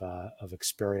amount of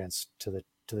experience to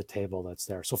the table that's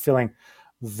there. So feeling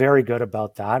very good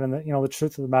about that. And the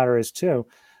truth of the matter is too,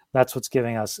 that's what's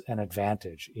giving us an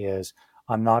advantage. Is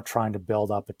I'm not trying to build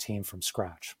up a team from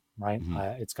scratch, right?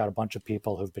 It's got a bunch of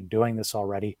people who've been doing this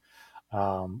already,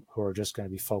 who are just going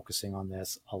to be focusing on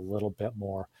this a little bit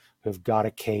more, who've got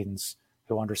a cadence,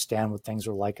 who understand what things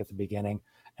are like at the beginning,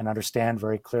 and understand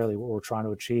very clearly what we're trying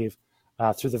to achieve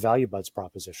through the Value Buds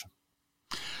proposition.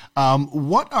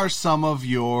 What are some of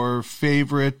your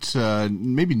favorite,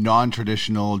 maybe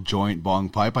non-traditional joint bong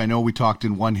pipe? I know we talked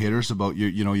in One Hitters about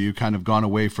you kind of gone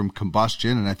away from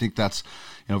combustion, and I think that's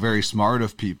very smart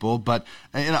of people. But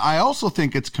I also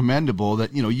think it's commendable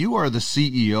that you are the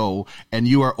CEO and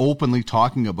you are openly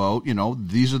talking about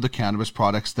these are the cannabis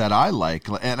products that I like,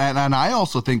 and I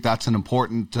also think that's an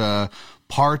important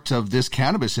part of this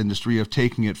cannabis industry of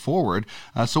taking it forward.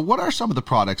 So what are some of the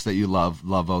products that you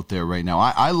love out there right now?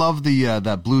 I love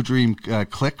that Blue Dream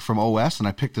Click from OS, and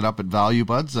I picked it up at Value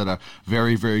Buds at a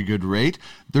very, very good rate.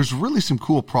 There's really some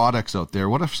cool products out there.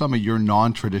 What are some of your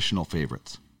non-traditional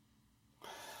favorites?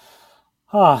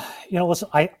 Listen,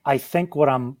 I think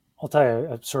I'll tell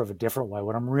you sort of a different way.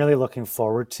 What I'm really looking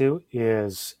forward to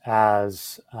is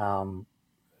as, some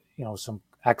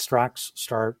extracts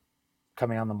start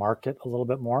coming on the market a little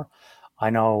bit more. I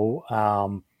know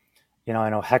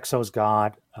Hexo's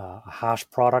got a hash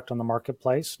product on the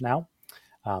marketplace now,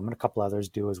 and a couple others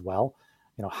do as well.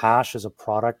 Hash as a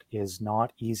product is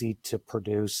not easy to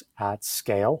produce at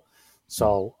scale.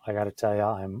 So I got to tell you,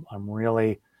 I'm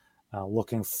really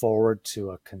looking forward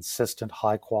to a consistent,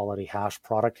 high quality hash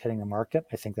product hitting the market.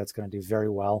 I think that's going to do very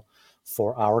well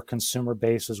for our consumer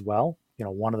base as well.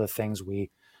 One of the things we've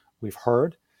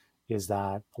heard is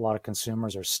that a lot of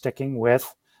consumers are sticking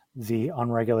with the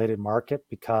unregulated market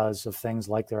because of things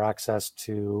like their access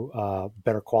to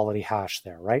better quality hash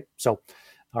there, right? So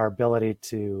our ability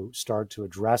to start to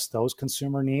address those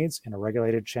consumer needs in a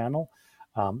regulated channel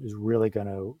is really going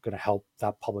to help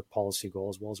that public policy goal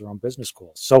as well as our own business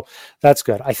goals. So that's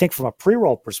good. I think from a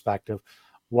pre-roll perspective,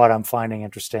 what I'm finding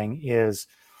interesting is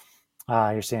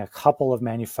You're seeing a couple of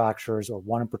manufacturers, or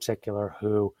one in particular,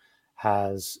 who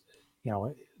has,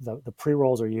 the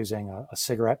pre-rolls are using a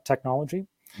cigarette technology.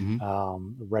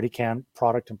 The Ready Can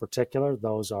product in particular,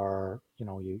 those are,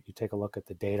 you take a look at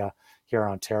the data here in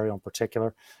Ontario in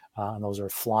particular, and those are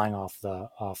flying off the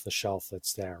shelf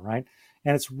that's there, right?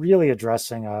 And it's really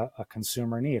addressing a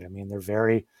consumer need. I mean, they're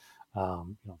very,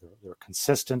 they're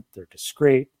consistent, they're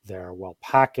discreet, they're well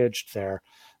packaged,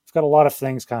 it's got a lot of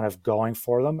things kind of going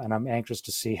for them, and I'm anxious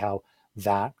to see how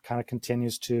that kind of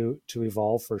continues to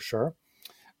evolve for sure.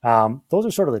 Those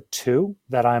are sort of the two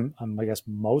that I'm I guess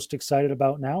most excited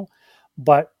about now.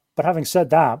 But having said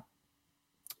that,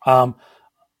 I'm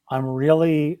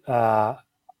really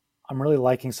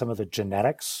liking some of the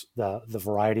genetics, the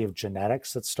variety of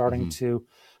genetics that's starting to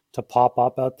pop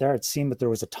up out there. It seemed that there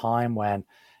was a time when,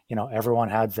 everyone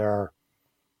had their,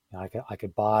 I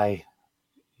could buy,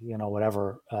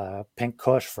 whatever, Pink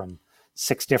Kush from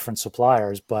 6 different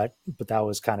suppliers, but that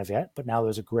was kind of it. But now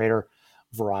there's a greater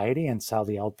variety, and it's how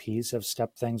the LPs have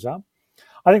stepped things up.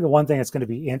 I think the one thing that's going to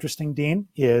be interesting, Dean,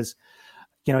 is,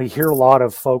 you hear a lot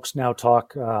of folks now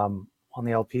talk on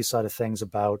the LP side of things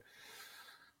about,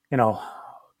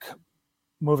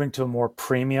 moving to a more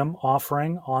premium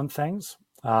offering on things.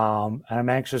 And I'm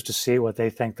anxious to see what they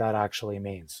think that actually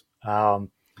means.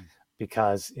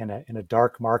 Because in a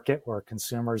dark market where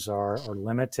consumers are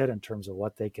limited in terms of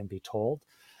what they can be told,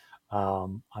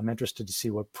 I'm interested to see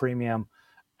what premium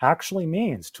actually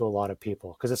means to a lot of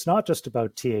people, because it's not just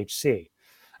about THC.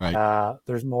 Right.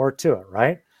 There's more to it,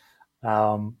 right?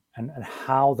 And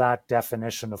how that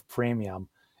definition of premium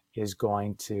is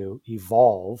going to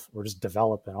evolve or just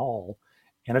develop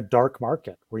in a dark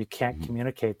market where you can't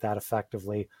communicate that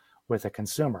effectively with a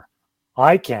consumer.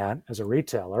 I can, as a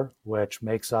retailer, which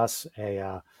makes us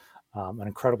an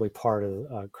valuable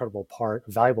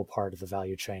part of the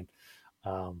value chain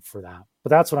for that. But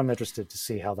that's what I'm interested to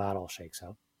see how that all shakes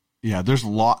out. Yeah, there's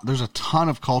a ton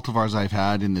of cultivars I've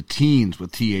had in the teens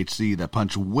with THC that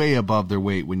punch way above their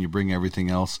weight when you bring everything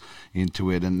else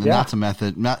into it, and that's a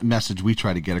message we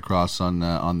try to get across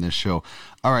on this show.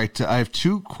 All right, I have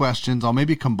 2 questions. I'll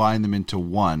maybe combine them into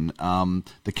one.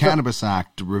 The Cannabis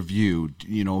Act review.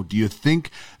 Do you think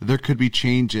there could be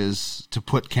changes to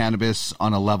put cannabis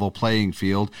on a level playing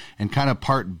field? And kind of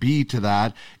part B to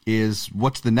that is,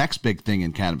 what's the next big thing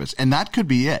in cannabis? And that could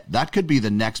be it. That could be the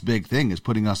next big thing, is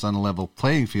putting us on a level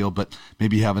playing field, but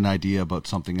maybe you have an idea about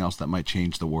something else that might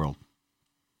change the world.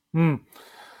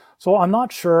 So I'm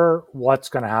not sure what's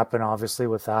going to happen, obviously,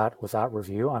 with that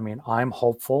review. I mean, I'm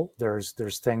hopeful. There's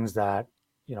things that,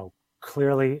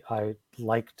 clearly I'd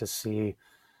like to see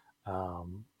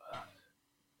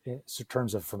in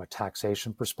terms of from a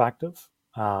taxation perspective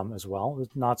as well.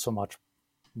 It's not so much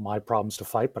my problems to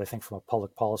fight, but I think from a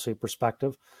public policy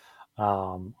perspective,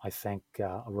 I think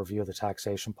a review of the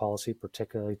taxation policy,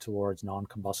 particularly towards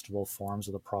non-combustible forms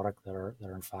of the product that are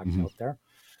in fact out there.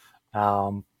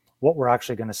 What we're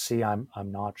actually going to see, I'm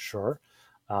not sure.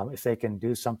 If they can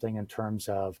do something in terms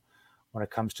of when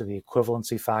it comes to the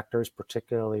equivalency factors,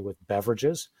 particularly with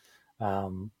beverages,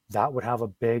 that would have a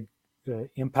big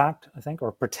impact, I think,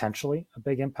 or potentially a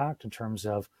big impact in terms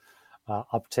of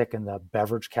uptick in the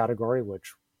beverage category,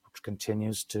 which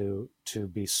continues to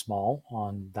be small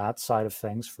on that side of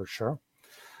things for sure.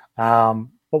 But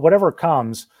whatever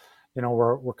comes,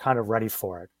 we're kind of ready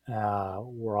for it.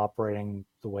 We're operating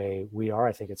the way we are.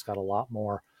 I think it's got a lot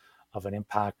more of an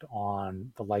impact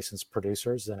on the licensed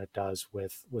producers than it does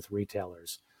with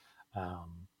retailers,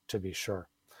 to be sure.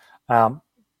 To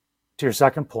your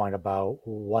second point about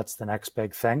what's the next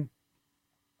big thing,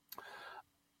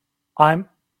 I'm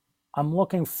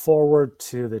looking forward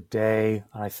to the day,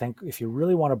 and I think if you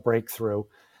really want to break through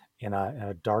in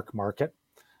a dark market,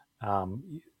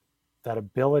 that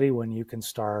ability when you can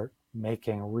start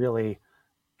making really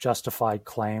justified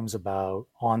claims about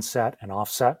onset and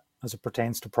offset as it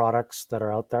pertains to products that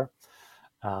are out there,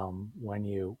 when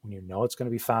you know it's going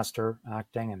to be faster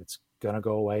acting and it's going to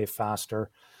go away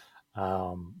faster,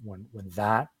 when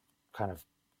that kind of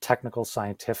technical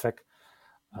scientific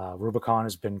Rubicon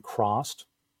has been crossed.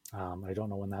 I don't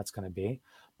know when that's going to be,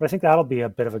 but I think that'll be a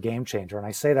bit of a game changer. And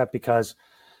I say that because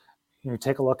you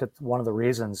take a look at one of the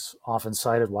reasons often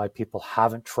cited why people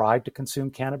haven't tried to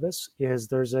consume cannabis is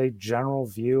there's a general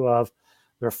view of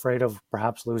they're afraid of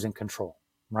perhaps losing control,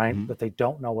 right? That they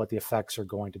don't know what the effects are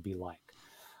going to be like.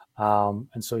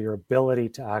 And so your ability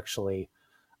to actually,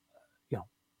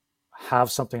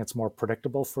 have something that's more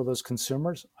predictable for those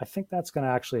consumers, I think that's going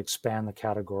to actually expand the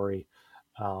category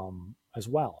as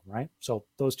well, right? So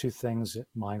those two things,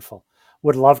 mindful.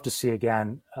 Would love to see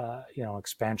again,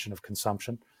 expansion of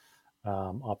consumption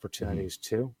opportunities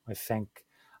too. I think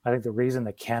the reason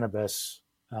that cannabis,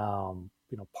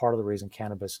 part of the reason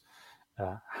cannabis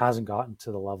hasn't gotten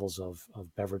to the levels of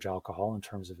beverage alcohol in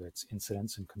terms of its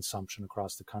incidence and consumption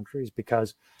across the country is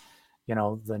because,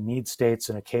 the need states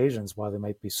and occasions, while they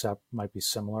might be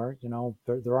similar,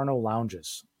 there are no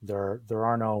lounges. There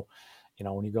are no,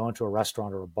 when you go into a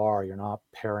restaurant or a bar, you're not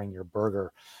pairing your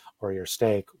burger or your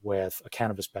steak with a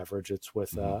cannabis beverage. It's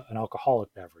with an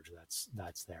alcoholic beverage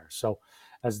that's there. So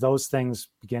as those things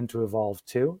begin to evolve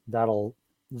too, that will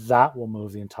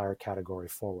move the entire category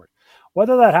forward.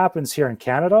 Whether that happens here in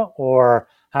Canada or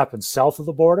happens south of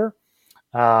the border,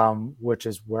 which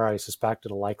is where I suspect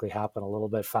it'll likely happen a little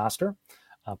bit faster,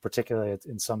 particularly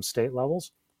in some state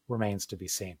levels, remains to be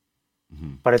seen.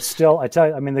 Mm-hmm. But it's still, I tell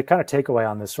you, the kind of takeaway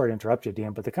on this, sorry to interrupt you,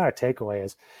 Dean, but the kind of takeaway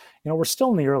is, we're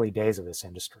still in the early days of this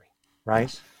industry,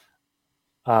 right?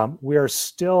 Yes. We are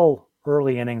still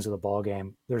early innings of the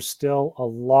ballgame. There's still a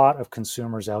lot of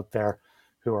consumers out there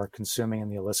who are consuming in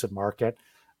the illicit market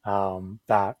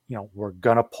that, we're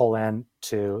going to pull in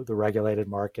to the regulated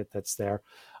market that's there.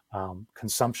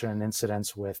 Consumption and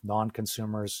incidence with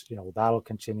non-consumers, that'll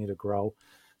continue to grow.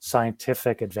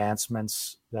 Scientific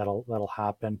advancements that'll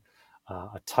happen.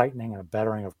 A tightening and a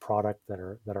bettering of product that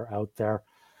are out there.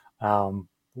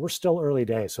 We're still early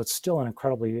days, so it's still an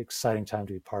incredibly exciting time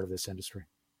to be part of this industry.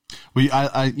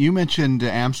 Well, you mentioned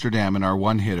Amsterdam and our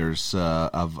one hitters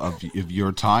of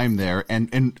your time there,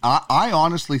 and I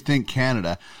honestly think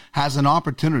Canada has an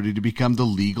opportunity to become the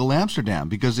legal Amsterdam,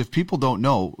 because if people don't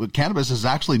know, cannabis is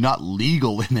actually not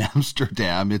legal in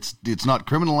Amsterdam. It's not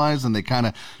criminalized, and they kind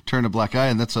of turn a black eye,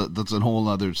 and that's a whole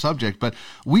other subject. But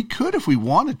we could, if we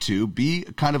wanted to, be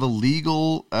kind of a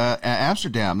legal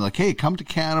Amsterdam. Like, hey, come to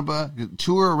Canada,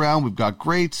 tour around. We've got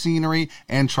great scenery,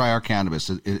 and try our cannabis.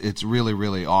 It's really,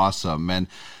 really awesome. And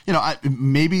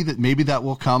maybe that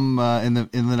will come in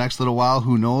the next little while.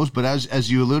 Who knows? But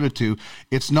as you alluded to,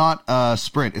 it's not a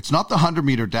sprint. It's not the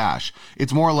 100-meter dash.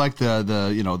 It's more like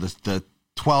the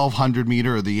 1,200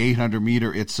 meter or the 800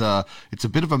 meter. It's a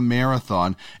bit of a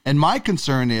marathon. And my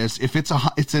concern is, if it's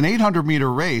an 800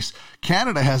 meter race,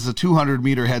 Canada has a 200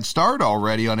 meter head start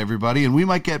already on everybody, and we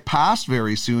might get passed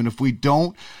very soon if we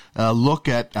don't look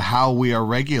at how we are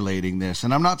regulating this.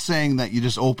 And I'm not saying that you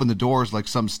just open the doors like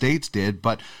some states did,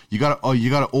 but you got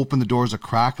to open the doors a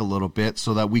crack a little bit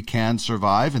so that we can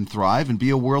survive and thrive and be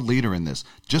a world leader in this.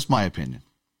 Just my opinion.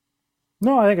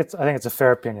 No, I think it's a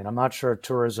fair opinion. I'm not sure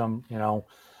tourism,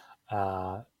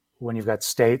 when you've got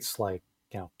states like,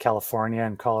 California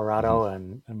and Colorado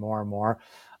and more,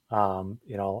 I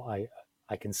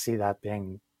can see that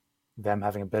being them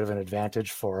having a bit of an advantage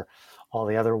for all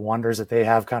the other wonders that they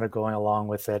have kind of going along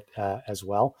with it as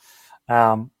well.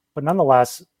 But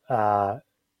nonetheless, there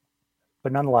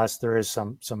is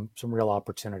some real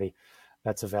opportunity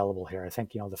that's available here. I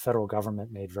think, the federal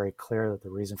government made very clear that the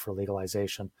reason for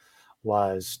legalization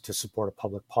was to support a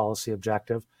public policy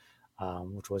objective,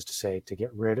 which was to say to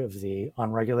get rid of the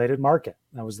unregulated market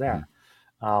that was there.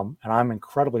 And I'm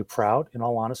incredibly proud, in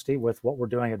all honesty, with what we're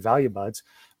doing at Value Buds,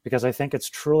 because I think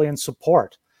it's truly in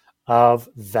support of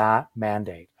that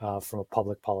mandate from a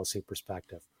public policy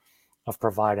perspective of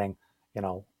providing,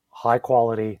 high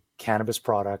quality cannabis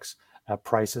products at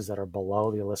prices that are below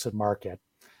the illicit market.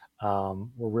 We're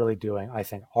really doing, I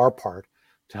think, our part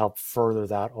to help further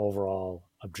that overall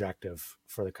objective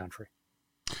for the country.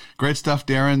 Great stuff,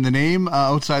 Darren. The name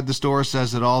outside the store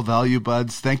says it all, Value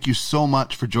Buds. Thank you so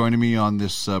much for joining me on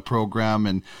this program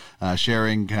and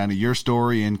sharing kind of your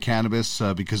story in cannabis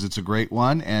because it's a great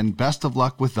one. And best of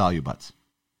luck with Value Buds.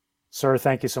 Sir,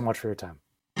 thank you so much for your time.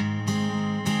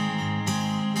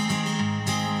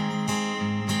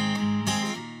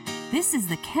 This is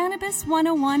the Cannabis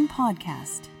 101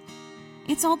 podcast.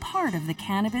 It's all part of the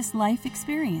cannabis life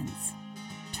experience.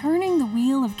 Turning the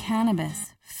wheel of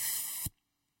cannabis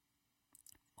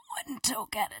one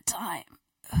toke at a time.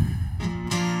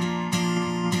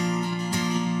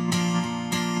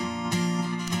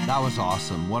 That was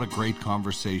awesome. What a great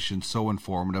conversation. So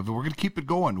informative. And we're going to keep it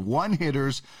going. One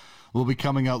hitters will be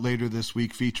coming out later this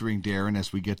week featuring Darren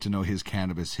as we get to know his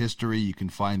cannabis history. You can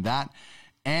find that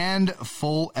and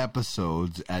full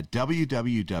episodes at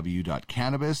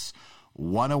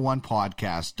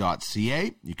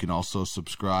www.cannabis101podcast.ca. You can also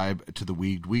subscribe to the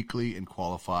Weed Weekly and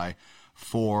qualify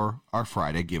for our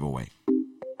Friday giveaway.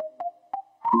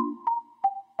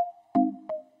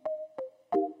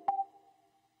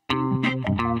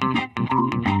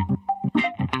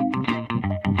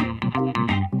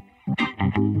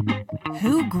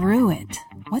 Who grew it?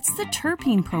 What's the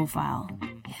terpene profile?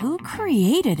 Who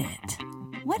created it?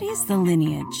 What is the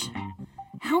lineage?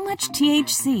 How much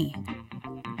THC?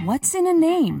 What's in a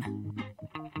name?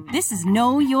 This is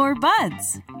Know Your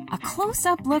Buds, a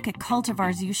close-up look at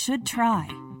cultivars you should try.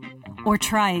 Or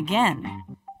try again.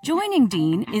 Joining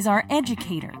Dean is our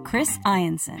educator, Chris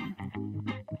Ianson.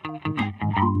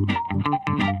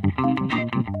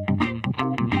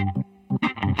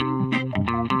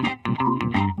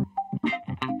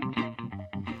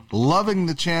 Loving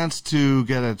the chance to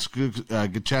get a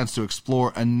good chance to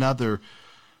explore another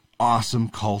awesome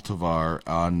cultivar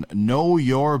on Know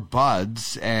Your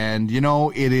Buds. And, you know,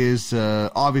 it is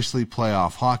obviously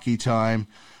playoff hockey time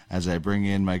as I bring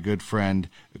in my good friend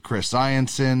Chris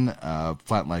Ianson,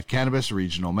 Plant Life Cannabis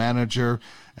regional manager.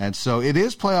 And so it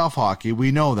is playoff hockey.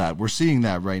 We know that. We're seeing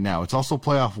that right now. It's also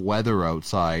playoff weather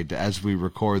outside as we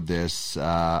record this.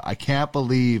 I can't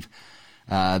believe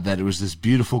that it was this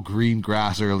beautiful green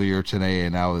grass earlier today,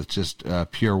 and now it's just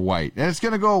pure white. And it's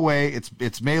going to go away.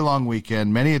 It's May long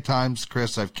weekend. Many a times,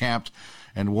 Chris, I've camped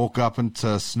and woke up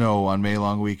into snow on May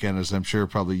long weekend, as I'm sure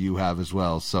probably you have as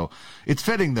well. So it's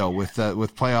fitting, though, with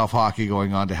playoff hockey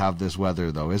going on to have this weather,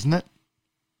 though, isn't it?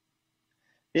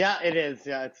 Yeah, it is.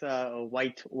 Yeah, it's a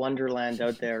white wonderland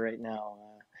out there right now.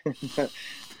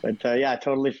 But yeah,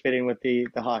 totally fitting with the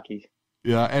hockey.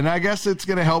 Yeah, and I guess it's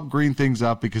going to help green things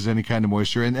up because any kind of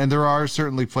moisture, and there are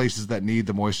certainly places that need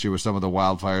the moisture with some of the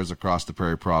wildfires across the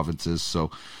prairie provinces. So,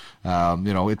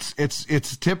 you know,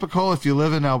 it's typical if you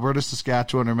live in Alberta,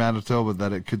 Saskatchewan, or Manitoba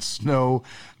that it could snow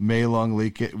May long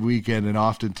weekend, and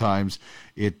oftentimes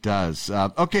it does.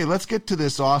 Okay, let's get to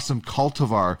this awesome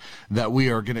cultivar that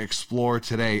we are going to explore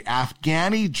today.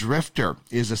 Afghani Drifter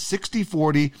is a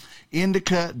 60-40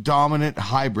 indica dominant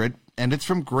hybrid, and it's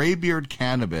from Greybeard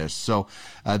Cannabis. So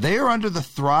they are under the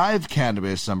Thrive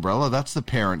Cannabis umbrella. That's the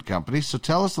parent company. So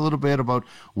tell us a little bit about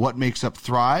what makes up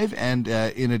Thrive and,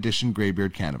 in addition,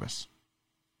 Greybeard Cannabis.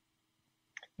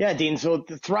 Yeah, Dean. So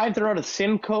the Thrive, they're out of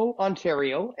Simcoe,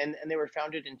 Ontario, and they were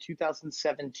founded in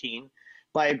 2017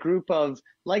 by a group of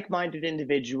like-minded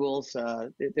individuals.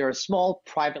 They're a small,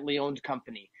 privately owned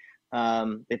company.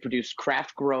 They produce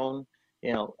craft-grown,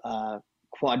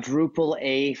 quadruple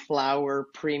A flower,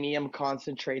 premium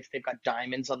concentrates. They've got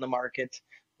diamonds on the market.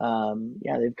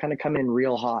 Yeah, they've kind of come in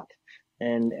real hot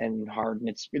and hard, and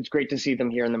it's great to see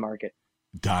them here in the market.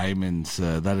 Diamonds,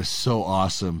 that is so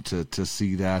awesome to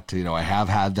see that. You know, I have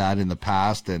had that in the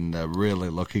past, and really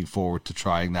looking forward to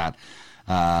trying that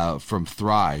from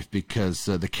Thrive, because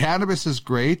the cannabis is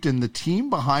great, and the team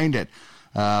behind it,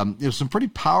 there's some pretty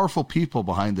powerful people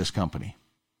behind this company.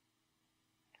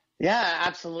 Yeah,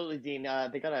 absolutely, Dean.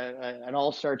 They got an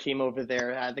all-star team over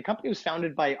there. The company was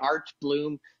founded by Art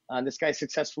Bloom. This guy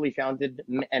successfully founded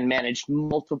and managed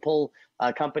multiple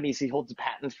companies. He holds a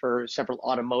patent for several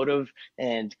automotive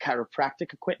and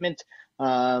chiropractic equipment.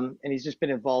 And he's just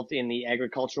been involved in the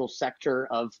agricultural sector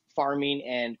of farming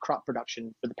and crop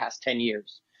production for the past 10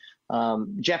 years.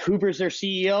 Jeff Hoover's their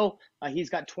CEO.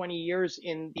 He's got 20 years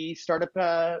in the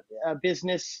startup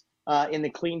business in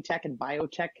the clean tech and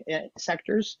biotech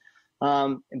sectors.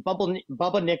 And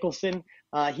Bubba Nicholson,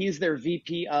 he's their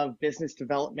VP of Business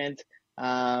Development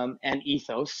and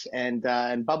Ethos. And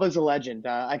Bubba's a legend.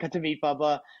 I got to meet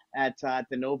Bubba at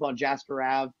the Nova on Jasper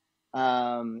Ave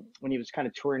when he was kind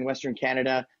of touring Western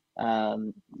Canada,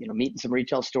 meeting some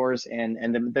retail stores.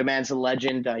 And the man's a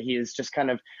legend. He is just kind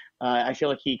of, I feel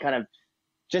like he kind of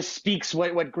just speaks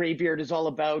what Greybeard is all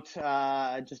about.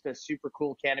 Just a super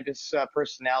cool cannabis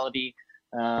personality.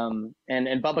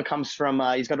 And Bubba comes from,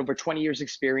 he's got over 20 years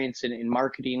experience in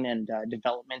marketing and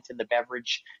development in the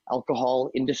beverage alcohol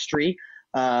industry.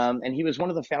 And he was one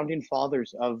of the founding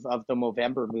fathers of the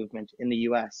Movember movement in the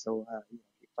US. So,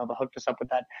 Bubba hooked us up with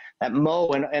that Mo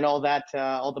and all that,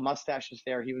 all the mustaches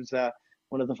there. He was,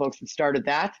 one of the folks that started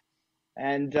that.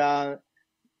 And,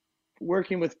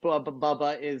 working with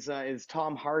Bubba is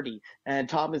Tom Hardy, and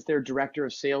Tom is their director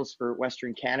of sales for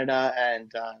Western Canada,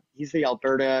 and he's the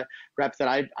Alberta rep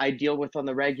that I deal with on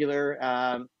the regular.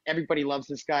 Everybody loves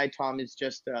this guy. Tom is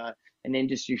just an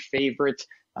industry favorite.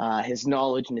 His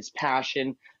knowledge and his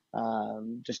passion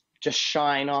just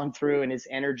shine on through, and his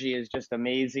energy is just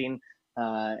amazing.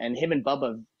 And him and Bubba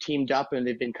have teamed up, and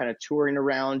they've been kind of touring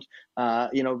around,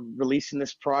 releasing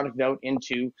this product out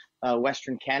into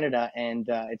Western Canada, and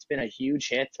it's been a huge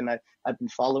hit. And I've been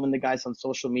following the guys on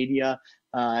social media,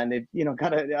 and they've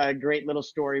got a great little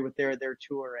story with their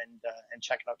tour and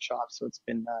checking out shops. So it's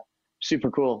been super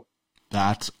cool.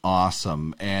 That's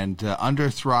awesome. And under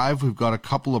Thrive, we've got a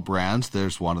couple of brands.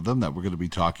 There's one of them that we're going to be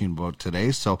talking about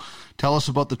today. So tell us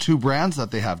about the two brands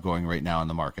that they have going right now in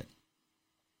the market.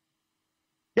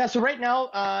 Yeah, so right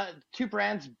now, two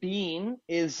brands. Bean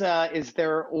is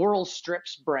their oral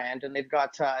strips brand, and they've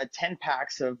got 10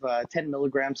 packs of 10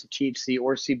 milligrams of THC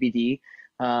or CBD,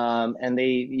 and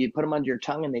you put them under your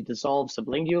tongue and they dissolve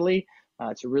sublingually.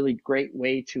 It's a really great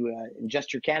way to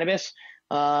ingest your cannabis.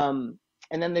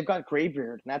 And then they've got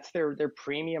Greybeard, and that's their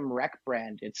premium rec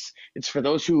brand. It's for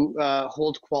those who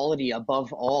hold quality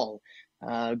above all.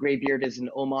 Greybeard is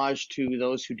an homage to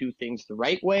those who do things the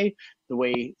right way, the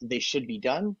way they should be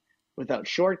done, without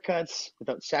shortcuts,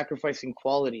 without sacrificing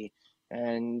quality.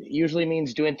 And usually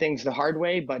means doing things the hard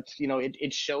way, but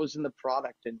it shows in the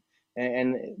product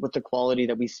and with the quality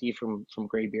that we see from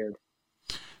Greybeard.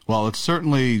 Well, it's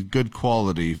certainly good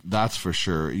quality, that's for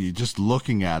sure. You just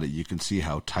looking at it, you can see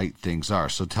how tight things are.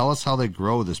 So tell us how they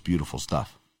grow this beautiful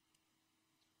stuff.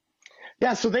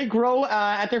 Yeah, so they grow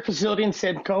at their facility in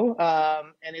Simcoe,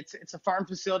 and it's a farm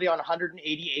facility on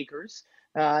 180 acres.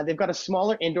 They've got a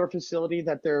smaller indoor facility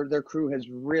that their crew has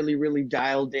really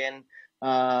dialed in,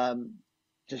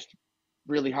 just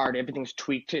really hard. Everything's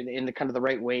tweaked in the kind of the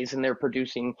right ways, and they're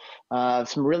producing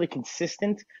some really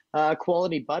consistent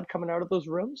quality bud coming out of those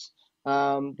rooms.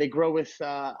 They grow with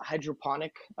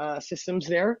hydroponic systems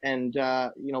there, and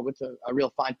with a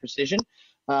real fine precision.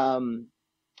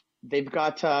 They've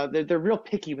got they're real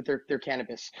picky with their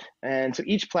cannabis, and so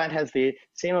each plant has the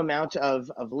same amount of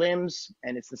limbs,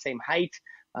 and it's the same height.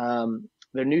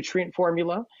 Their nutrient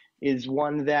formula is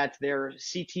one that their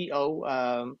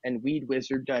CTO and weed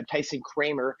wizard Tyson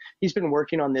Kramer, he's been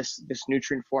working on this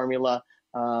nutrient formula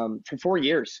for 4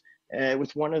 years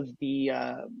with one of the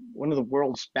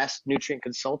world's best nutrient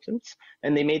consultants,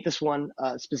 and they made this one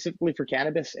specifically for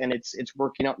cannabis, and it's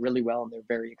working out really well, and they're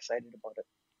very excited about it.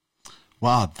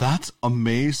 Wow, that's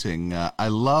amazing. I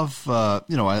love,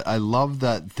 I love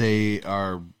that they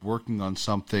are working on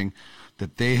something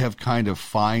that they have kind of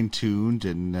fine-tuned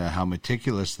and how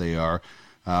meticulous they are.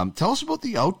 Tell us about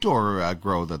the outdoor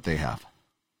grow that they have.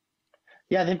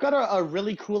 Yeah, they've got a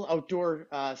really cool outdoor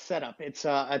setup. It's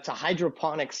a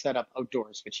hydroponic setup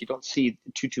outdoors, which you don't see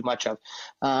too much of.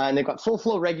 And they've got full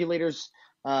flow regulators,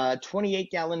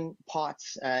 28-gallon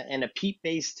pots, and a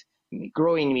peat-based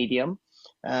growing medium.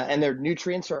 And their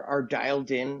nutrients are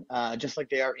dialed in just like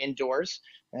they are indoors.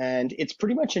 And it's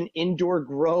pretty much an indoor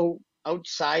grow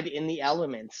outside in the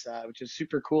elements, which is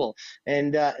super cool.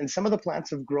 And some of the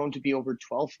plants have grown to be over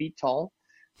 12 feet tall.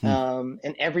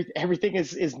 And everything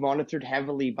is monitored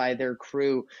heavily by their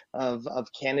crew of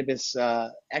cannabis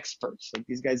experts. Like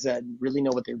these guys really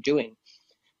know what they're doing.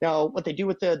 Now, what they do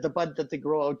with the bud that they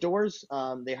grow outdoors,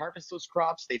 they harvest those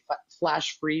crops, they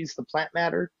flash freeze the plant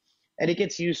matter, and it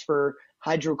gets used for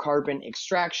hydrocarbon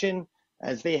extraction,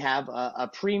 as they have a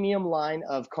premium line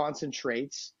of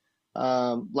concentrates,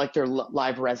 like their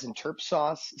live resin terp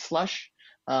sauce slush,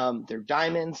 their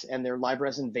diamonds, and their live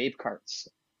resin vape carts.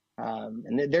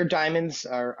 And their diamonds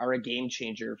are a game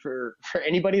changer for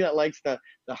anybody that likes the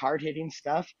hard hitting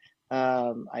stuff.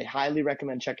 I highly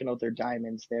recommend checking out their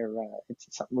diamonds. It's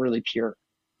something really pure.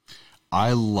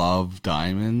 I love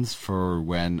diamonds for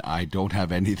when I don't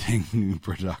have anything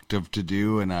productive to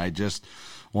do and I just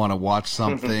want to watch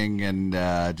something and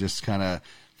just kind of,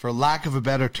 for lack of a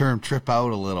better term, trip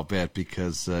out a little bit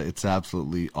because it's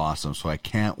absolutely awesome. So I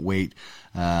can't wait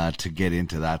to get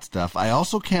into that stuff. I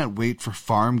also can't wait for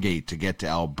Farmgate to get to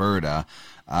Alberta,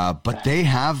 but they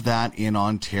have that in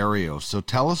Ontario. So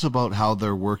tell us about how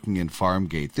they're working in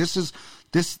Farmgate.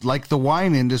 This, like the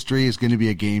wine industry, is going to be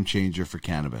a game changer for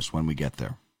cannabis when we get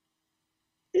there.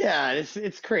 Yeah,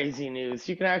 it's crazy news.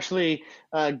 You can actually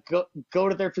go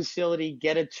to their facility,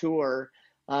 get a tour,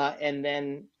 and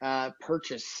then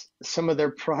purchase some of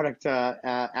their product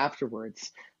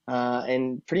afterwards,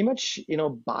 and pretty much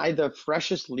buy the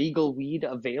freshest legal weed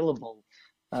available.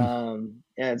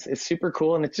 Yeah, it's super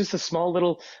cool, and it's just a small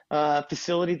little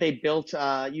facility they built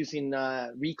using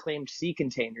reclaimed sea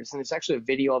containers, and there's actually a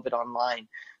video of it online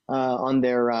on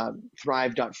their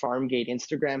thrive.farmgate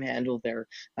Instagram handle there,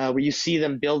 where you see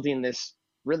them building this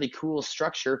really cool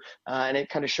structure, and it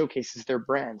kind of showcases their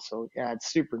brand. So yeah,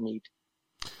 it's super neat.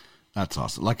 That's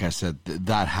awesome. Like I said,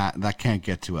 that can't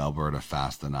get to Alberta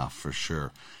fast enough for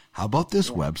sure. How about this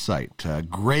website,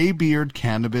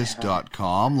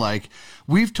 greybeardcannabis.com? Like,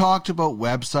 we've talked about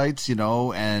websites,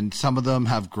 and some of them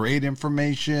have great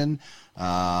information,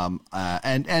 and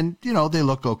they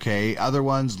look okay. Other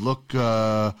ones look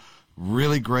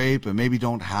really great, but maybe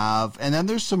don't have. And then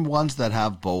there's some ones that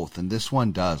have both, and this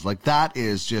one does. Like, that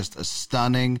is just a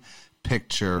stunning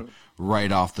picture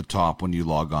right off the top when you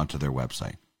log on to their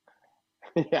website.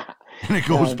 Yeah. And it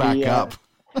goes back up.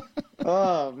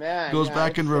 Oh man, Goes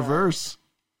back in reverse.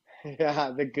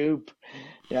 Yeah, the goop.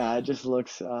 Yeah, it just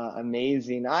looks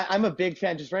amazing. I'm a big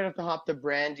fan, just right off the hop, the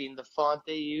branding, the font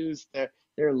they use,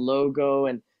 their logo,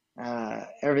 and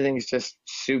everything's just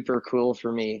super cool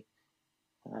for me.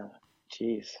 Uh,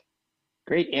 Geez.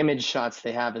 Great image shots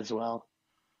they have as well.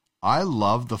 I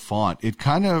love the font. It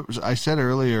kind of, I said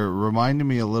earlier, reminded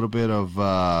me a little bit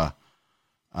of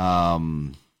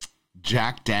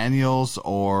Jack Daniels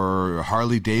or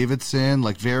Harley Davidson,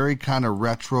 like very kind of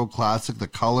retro classic. The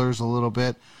colors a little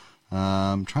bit.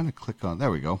 I'm trying to click on,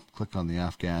 there we go. Click on the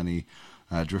Afghani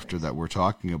drifter that we're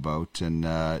talking about. And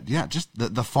yeah, just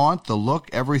the font, the look,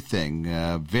 everything.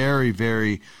 Very,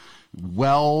 very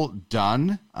well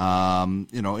done.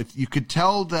 You could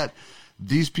tell that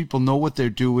these people know what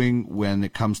they're doing when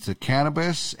it comes to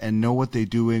cannabis and know what they're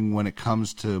doing when it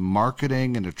comes to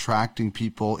marketing and attracting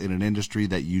people in an industry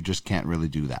that you just can't really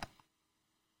do that.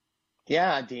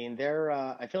 Yeah, Dean,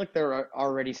 I feel like they're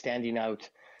already standing out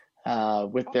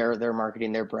with their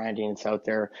marketing, their branding. It's out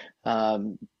there.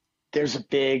 There's a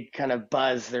big kind of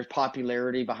buzz. There's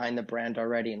popularity behind the brand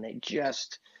already, and they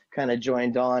just kind of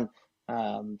joined on.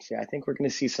 So yeah, I think we're going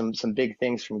to see some big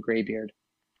things from Greybeard.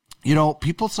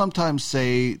 People sometimes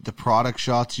say the product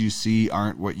shots you see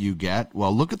aren't what you get.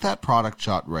 Well, look at that product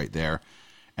shot right there,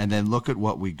 and then look at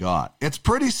what we got. It's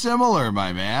pretty similar,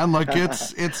 my man. Like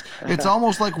it's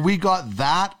almost like we got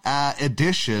that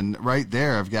edition right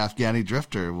there of Afghani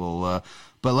Drifter.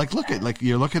 But look at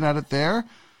you're looking at it there.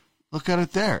 Look at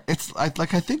it there. It's I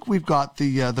think we've got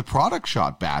the product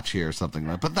shot batch here or something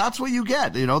like that. But that's what you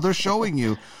get. They're showing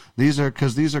you these are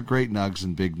great nugs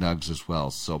and big nugs as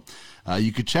well. So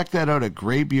you could check that out at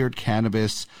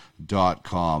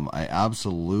greybeardcannabis.com. I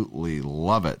absolutely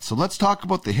love it. So let's talk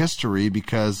about the history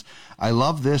because I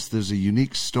love this. There's a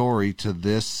unique story to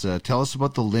this. Tell us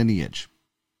about the lineage.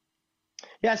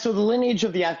 Yeah, so the lineage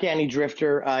of the Afghani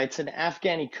Drifter, it's an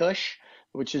Afghani Kush,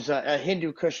 which is a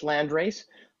Hindu Kush landrace.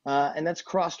 And that's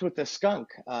crossed with the skunk,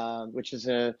 which is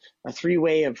a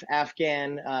three-way of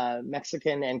Afghan,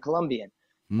 Mexican, and Colombian.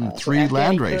 Three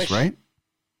landrace, right?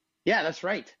 Yeah, that's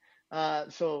right.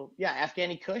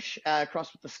 Afghani Kush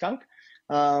crossed with the skunk.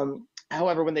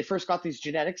 However, when they first got these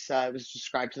genetics, it was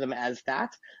described to them as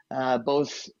that.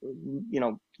 Both,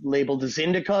 labeled as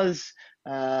indicas.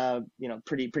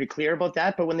 Pretty clear about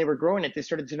that. But when they were growing it, they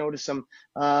started to notice some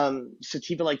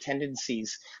sativa-like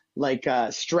tendencies, like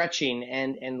stretching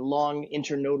and long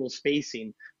internodal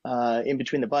spacing in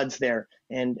between the buds there.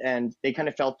 And they kind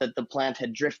of felt that the plant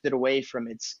had drifted away from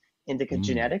its indica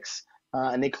genetics.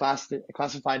 And they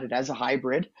classified it as a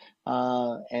hybrid.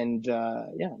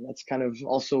 That's kind of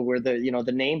also where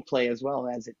the name play as well,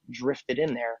 as it drifted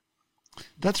in there.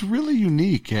 That's really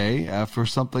unique, for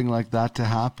something like that to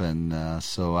happen.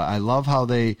 So I love how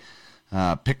they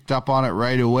picked up on it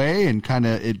right away, and kind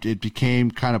of it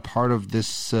became kind of part of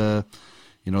this,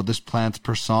 this plant's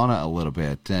persona a little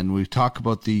bit. And we talk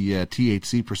about the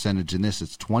THC percentage in this.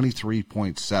 It's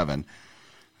 23.7,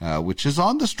 which is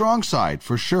on the strong side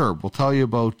for sure. We'll tell you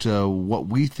about what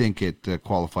we think it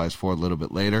qualifies for a little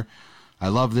bit later. I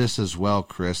love this as well,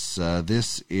 Chris.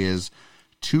 This is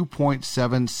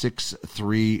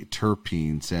 2.763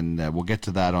 terpenes, and we'll get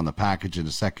to that on the package in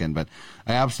a second, but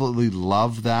I absolutely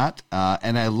love that,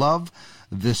 and I love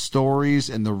the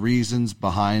stories and the reasons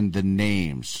behind the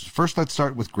names. First, let's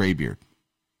start with Greybeard.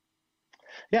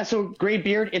 Yeah, so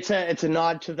Greybeard, it's a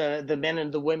nod to the men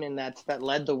and the women that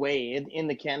led the way in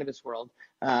the cannabis world,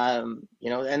 and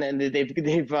they've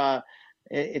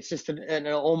it's just an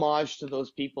homage to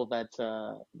those people that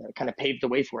kind of paved the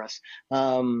way for us.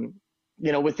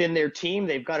 Within their team,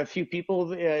 they've got a few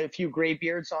people, a few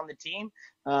Greybeards on the team.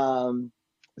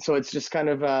 So it's just kind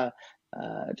of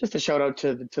just a shout out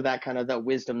to that kind of that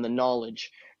wisdom, the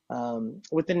knowledge.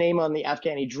 With the name on the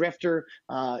Afghani Drifter,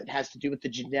 it has to do with the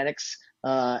genetics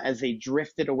as they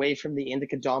drifted away from the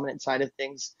indica dominant side of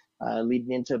things,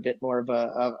 leading into a bit more of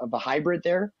a hybrid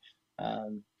there.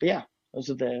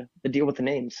 Those are the deal with the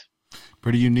names.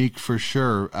 Pretty unique for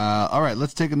sure. All right,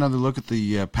 let's take another look at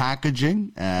the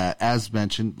packaging. As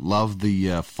mentioned, love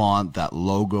the font, that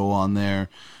logo on there.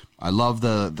 I love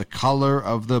the color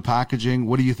of the packaging.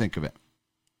 What do you think of it?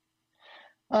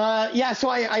 So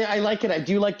I like it. I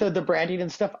do like the branding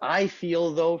and stuff. I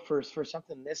feel though for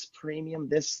something this premium,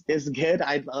 this good,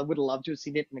 I would love to have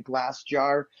seen it in a glass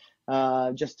jar.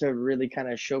 Just to really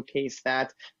kind of showcase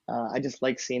that. I just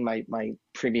like seeing my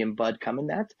premium bud come in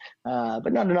that,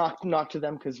 but not a knock to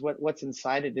them, because what's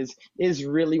inside it is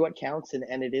really what counts,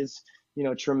 and it is,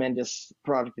 tremendous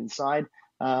product inside.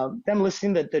 Them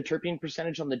listing the terpene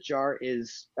percentage on the jar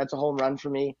that's a home run for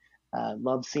me.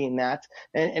 Love seeing that.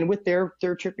 And with their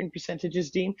terpene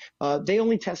percentages, Dean, they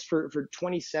only test for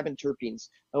 27 terpenes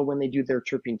when they do their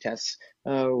terpene tests,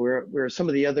 where some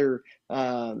of the other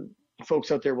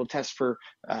folks out there will test for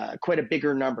quite a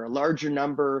bigger number, a larger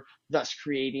number, thus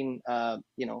creating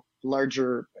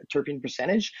larger terpene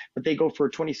percentage. But they go for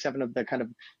 27 of the kind of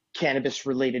cannabis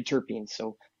related terpenes.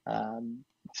 So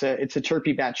it's a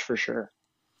terpene batch for sure.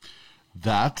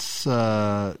 That's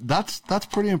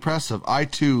pretty impressive. I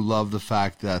too love the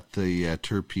fact that the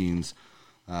terpenes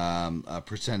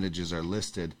percentages are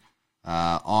listed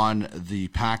on the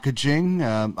packaging.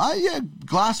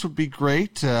 Glass would be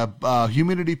great.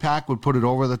 Humidity pack would put it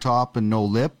over the top, and no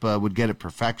lip would get it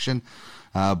perfection.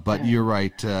 But you're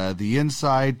right. The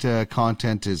inside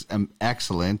content is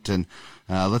excellent. And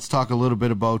let's talk a little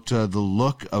bit about the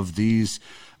look of these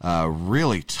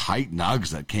really tight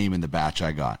nugs that came in the batch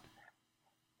I got.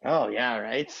 Oh, yeah,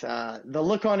 right. The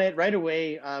look on it right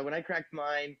away, when I cracked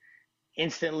mine,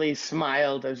 instantly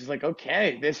smiled. I was just like,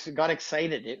 okay, this got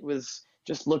excited. It was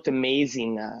just looked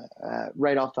amazing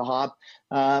right off the hop.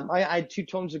 I had 2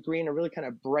 tones of green, a really kind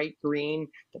of bright green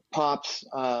that pops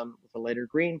with a lighter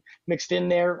green mixed in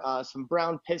there, some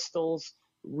brown pistils,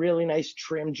 really nice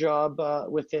trim job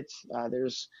with it.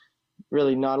 There's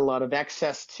really not a lot of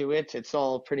excess to it. It's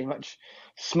all pretty much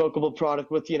smokable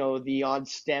product with, the odd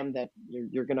stem that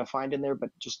you're going to find in there, but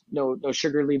just no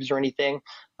sugar leaves or anything.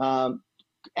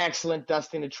 Excellent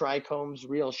dusting of trichomes,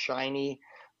 real shiny.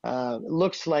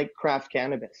 Looks like craft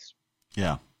cannabis.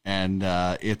 Yeah, and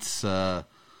it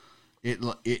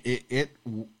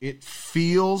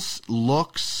feels,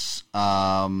 looks,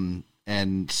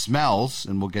 and smells,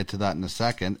 and we'll get to that in a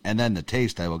second, and then the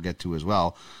taste I will get to as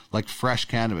well, like fresh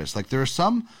cannabis. Like there's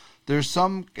some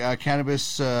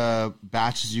cannabis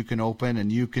batches you can open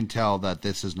and you can tell that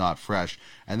this is not fresh,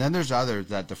 and then there's others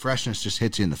that the freshness just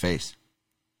hits you in the face.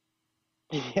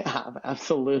 Yeah,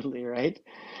 absolutely, right.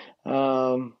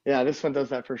 This one does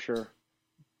that for sure.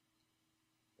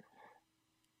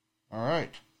 All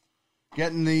right.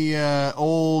 Getting the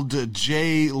old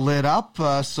J lit up.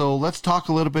 So let's talk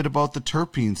a little bit about the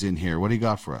terpenes in here. What do you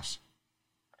got for us?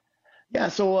 Yeah,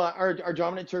 so our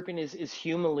dominant terpene is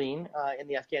humulene in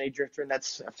the Afghani drifter, and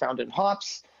that's found in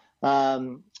hops.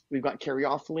 We've got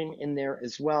caryophyllene in there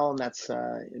as well, and that's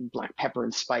in black pepper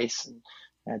and spice, and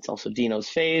that's also Dino's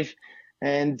fave.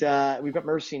 And we've got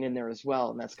myrcene in there as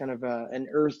well, and that's kind of an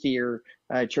earthier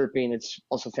terpene. It's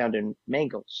also found in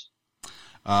mangoes.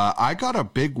 I got a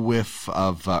big whiff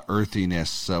of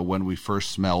earthiness when we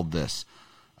first smelled this.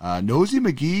 Nosy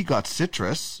McGee got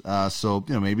citrus, so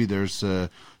maybe there's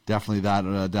definitely that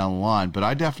down the line. But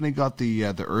I definitely got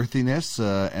the earthiness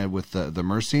and with the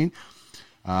myrcene.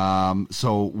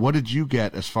 So what did you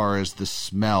get as far as the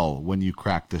smell when you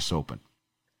cracked this open?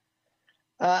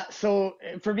 So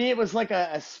for me, it was like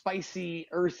a spicy,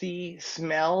 earthy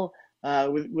smell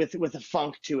with a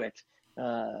funk to it,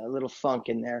 a little funk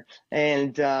in there,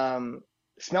 and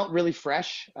smelled really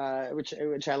fresh,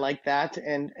 which I like that.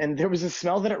 And there was a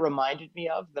smell that it reminded me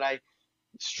of that I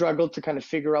struggled to kind of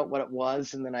figure out what it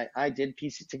was, and then I did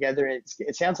piece it together.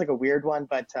 It sounds like a weird one,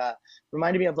 but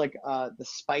reminded me of like the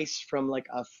spice from like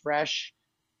a fresh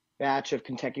batch of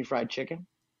Kentucky Fried Chicken.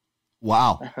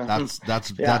 Wow,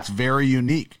 that's very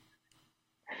unique.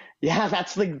 Yeah,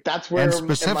 that's where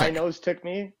my nose took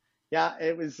me. Yeah,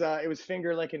 it was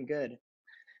finger licking good.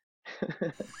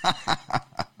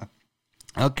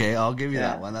 Okay, I'll give you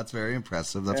that one. That's very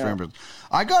impressive. Very impressive.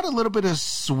 I got a little bit of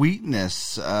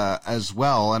sweetness as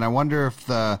well, and I wonder if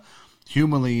the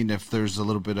humulene, if there's a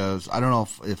little bit of, I don't know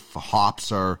if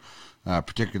hops are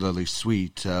particularly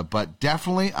sweet, but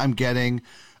definitely I'm getting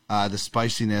the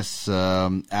spiciness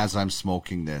as I'm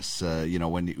smoking this.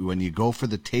 When you go for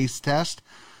the taste test,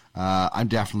 I'm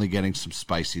definitely getting some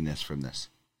spiciness from this.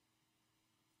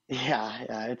 Yeah,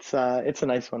 it's a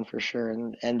nice one for sure,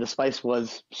 and the spice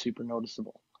was super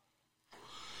noticeable.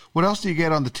 What else do you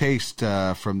get on the taste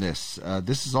from this?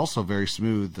 This is also very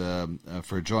smooth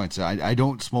for joints. I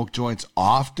don't smoke joints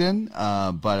often,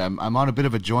 but I'm on a bit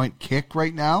of a joint kick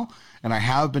right now, and I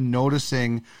have been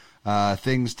noticing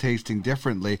things tasting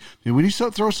differently. I mean, when you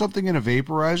throw something in a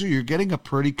vaporizer, you're getting a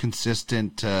pretty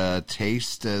consistent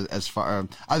taste as far,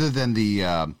 other than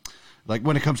the like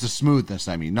when it comes to smoothness.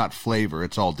 I mean, not flavor;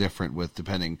 it's all different with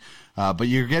depending. But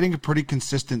you're getting a pretty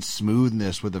consistent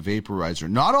smoothness with a vaporizer.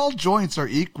 Not all joints are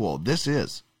equal. This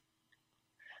is.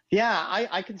 Yeah,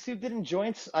 I consumed it in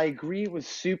joints. I agree, it was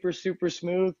super super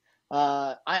smooth.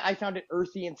 I found it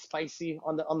earthy and spicy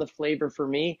on the flavor for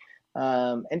me,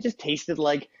 and just tasted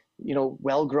like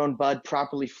well-grown bud,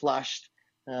 properly flushed,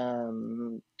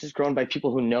 just grown by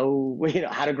people who know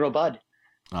how to grow bud.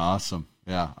 Awesome.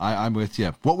 Yeah, I'm with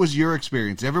you. What was your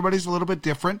experience? Everybody's a little bit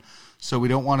different, so we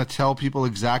don't want to tell people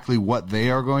exactly what they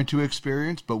are going to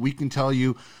experience, but we can tell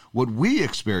you what we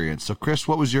experienced. So, Chris,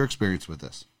 what was your experience with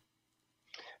this?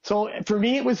 So for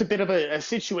me, it was a bit of a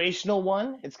situational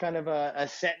one. It's kind of a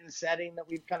set and setting that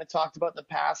we've kind of talked about in the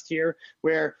past here,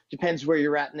 where depends where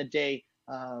you're at in the day.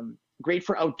 Great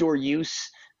for outdoor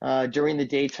use during the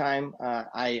daytime.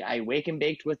 I wake and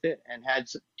baked with it and had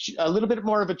a little bit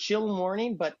more of a chill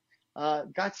morning, but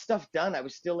got stuff done. I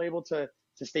was still able to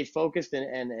stay focused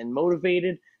and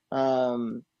motivated.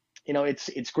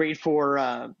 It's great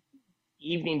for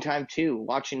evening time too,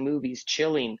 watching movies,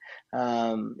 chilling.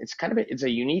 It's a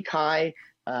unique high.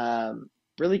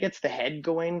 Really gets the head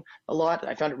going a lot.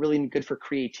 I found it really good for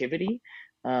creativity.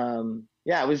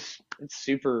 It's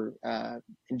super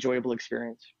enjoyable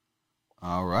experience.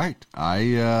 All right.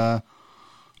 I'm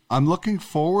looking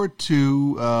forward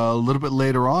to a little bit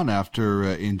later on after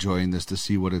enjoying this to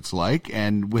see what it's like.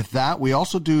 And with that, we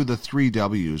also do the 3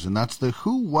 W's, and that's the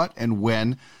who, what, and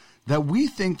when that we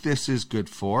think this is good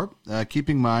for.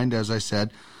 Keeping in mind, as I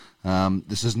said,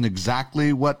 this isn't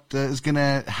exactly what is going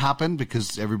to happen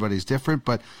because everybody's different,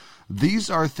 but these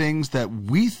are things that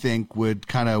we think would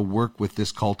kind of work with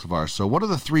this cultivar. So what are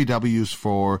the 3 W's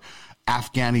for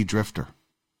Afghani Drifter?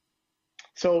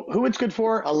 So who it's good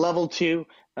for, a level 2,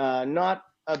 not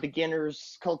a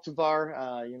beginner's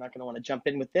cultivar. You're not going to want to jump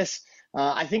in with this.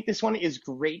 I think this one is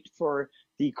great for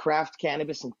the craft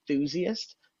cannabis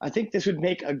enthusiast. I think this would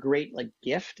make a great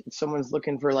gift if someone's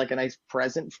looking for a nice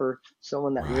present for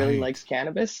someone that really likes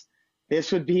cannabis.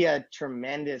 This would be a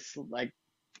tremendous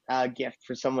gift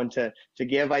for someone to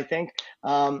give, I think.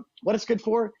 What it's good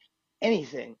for?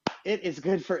 Anything. It is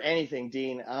good for anything,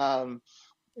 Dean.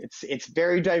 It's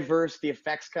very diverse. The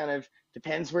effects kind of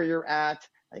depends where you're at.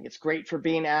 I think it's great for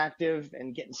being active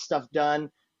and getting stuff done.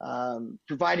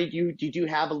 Provided you do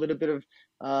have a little bit of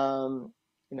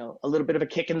a little bit of a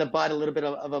kick in the butt, a little bit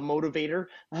of a motivator.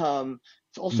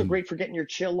 It's also great for getting your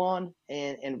chill on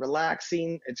and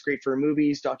relaxing. It's great for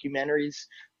movies, documentaries.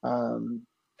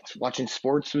 Watching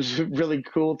sports was really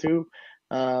cool too.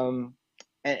 And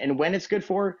when it's good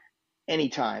for,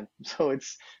 anytime. So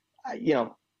it's,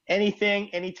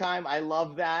 anything, anytime. I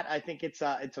love that. I think it's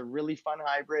a really fun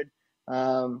hybrid.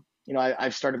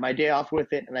 I've started my day off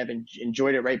with it and I've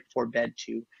enjoyed it right before bed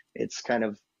too. It's kind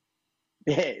of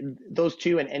those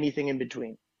two and anything in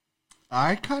between.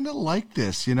 I kind of like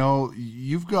this.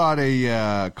 You've got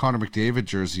a Connor McDavid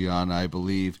jersey on, I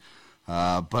believe.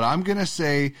 But I'm going to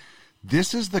say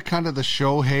this is the kind of the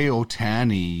Shohei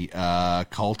Ohtani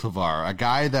cultivar, a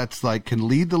guy that's can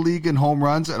lead the league in home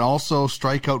runs and also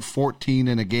strike out 14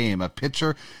 in a game, a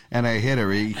pitcher and a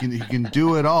hitter. He can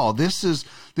do it all. This is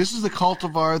the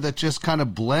cultivar that just kind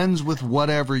of blends with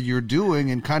whatever you're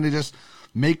doing and kind of just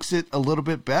makes it a little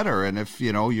bit better. And if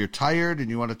you're tired and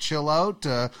you want to chill out,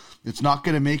 it's not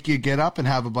going to make you get up and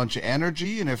have a bunch of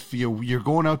energy. And if you're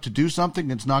going out to do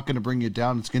something, it's not going to bring you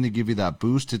down. It's going to give you that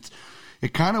boost.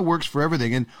 It kind of works for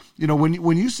everything. And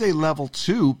when you say level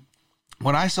 2,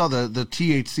 when I saw the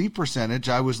THC percentage,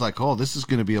 I was like, oh, this is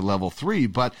going to be a level 3.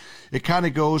 But it kind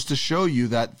of goes to show you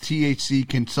that THC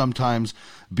can sometimes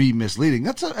be misleading.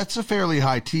 That's a fairly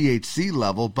high THC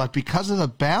level, but because of the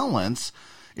balance,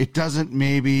 it doesn't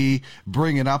maybe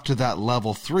bring it up to that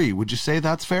level 3. Would you say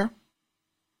that's fair?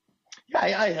 Yeah,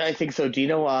 I think so,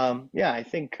 Dino. I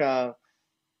think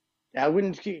I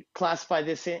wouldn't classify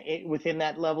this within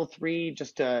that level 3,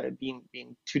 just being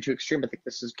too extreme. I think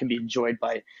this can be enjoyed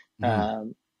by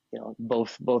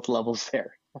both levels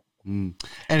there. And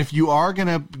if you are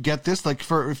gonna get this,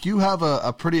 if you have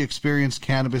a pretty experienced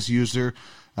cannabis user,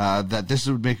 that this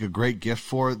would make a great gift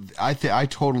for. I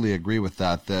totally agree with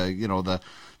that.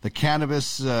 The cannabis,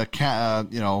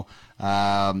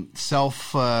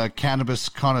 self cannabis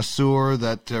connoisseur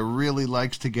that really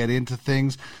likes to get into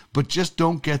things, but just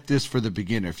don't get this for the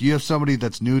beginner. If you have somebody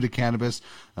that's new to cannabis,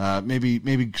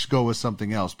 maybe go with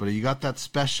something else. But if you got that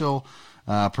special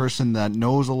person that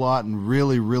knows a lot and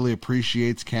really, really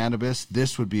appreciates cannabis,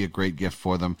 this would be a great gift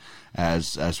for them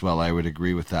as well. I would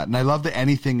agree with that. And I love the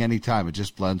anything, anytime. It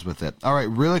just blends with it. All right,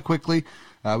 really quickly,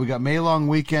 we got May Long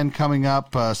Weekend coming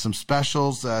up, some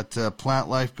specials at Plant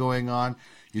Life going on.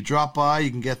 You drop by,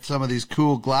 you can get some of these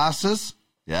cool glasses.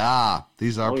 Yeah,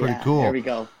 these are pretty cool. There we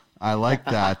go. I like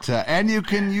that. And you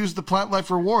can use the Plant Life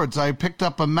rewards. I picked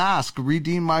up a mask,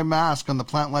 redeemed my mask on the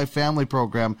Plant Life family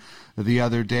program the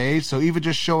other day. So even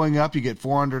just showing up, you get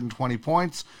 420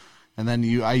 points. And then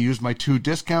I used my 2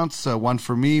 discounts, one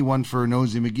for me, one for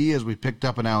Nosy McGee, as we picked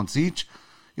up an ounce each.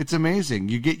 It's amazing.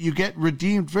 You get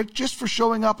redeemed just for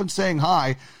showing up and saying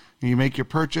hi. You make your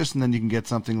purchase, and then you can get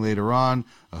something later on,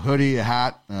 a hoodie, a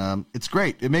hat. It's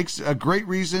great. It makes a great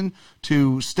reason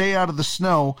to stay out of the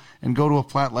snow and go to a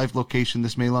Plant Life location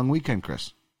this May long weekend,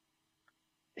 Chris.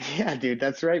 Yeah, dude,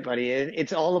 that's right, buddy.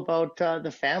 It's all about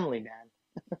the family, man.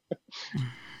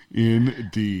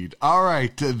 Indeed. All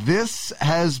right. This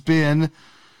has been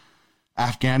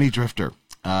Afghani Drifter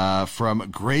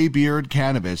from Greybeard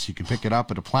Cannabis. You can pick it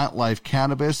up at a Plant Life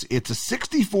Cannabis. It's a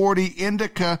 60-40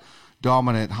 indica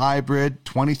dominant hybrid,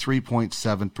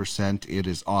 23.7%. It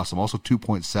is awesome. Also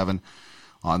 2.7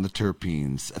 on the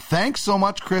terpenes. Thanks so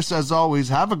much, Chris, as always.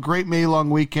 Have a great May long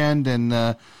weekend,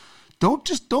 and don't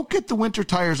get the winter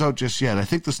tires out just yet. I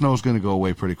think the snow is going to go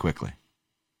away pretty quickly.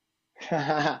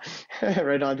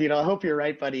 Right on, Dino. I hope you're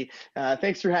right, buddy.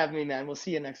 Thanks for having me, man. We'll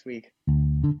see you next week.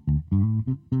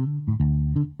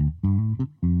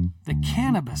 The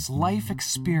Cannabis Life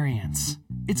Experience.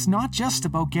 It's not just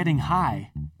about getting high.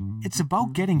 It's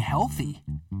about getting healthy.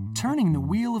 Turning the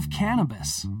wheel of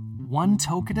cannabis, one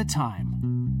toke at a time.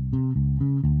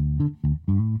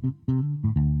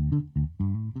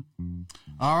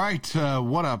 All right.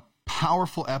 What a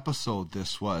powerful episode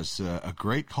this was. A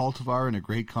great cultivar and a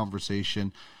great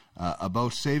conversation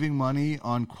about saving money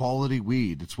on quality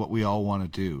weed. It's what we all want to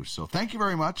do. So thank you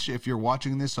very much. If you're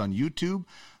watching this on YouTube,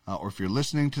 or if you're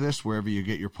listening to this wherever you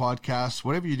get your podcasts,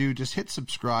 whatever you do, just hit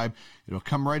subscribe. It'll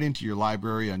come right into your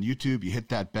library on YouTube. You hit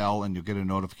that bell and you'll get a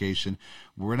notification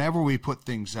whenever we put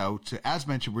things out. As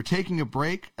mentioned, we're taking a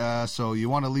break, so you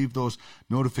want to leave those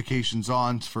notifications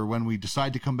on for when we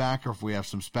decide to come back, or if we have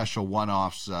some special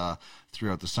one-offs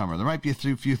throughout the summer. There might be a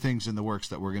few things in the works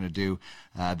that we're going to do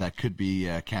that could be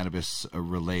cannabis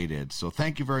related. So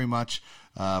thank you very much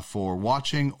for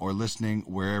watching or listening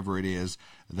wherever it is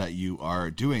that you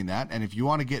are doing that. And if you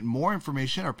want to get more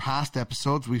information or past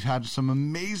episodes, we've had some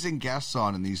amazing guests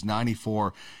on in these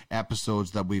 94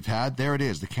 episodes that we've had. There it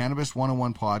is, the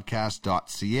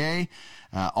Cannabis101podcast.ca.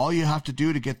 All you have to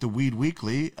do to get the Weed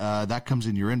Weekly, that comes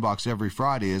in your inbox every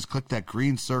Friday, is click that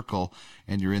green circle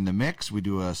and you're in the mix. We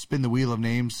do a spin the wheel of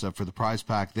names for the prize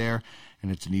pack there, and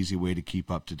it's an easy way to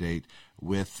keep up to date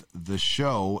with the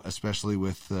show, especially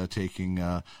with taking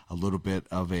a little bit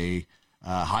of a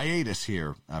hiatus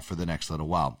here for the next little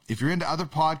while. If you're into other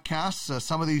podcasts,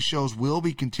 some of these shows will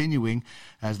be continuing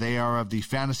as they are of the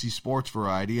fantasy sports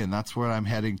variety, and that's where I'm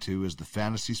heading to, is the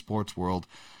fantasy sports world.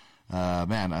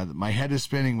 My head is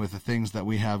spinning with the things that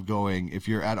we have going. If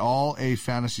you're at all a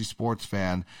fantasy sports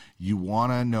fan, you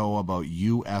want to know about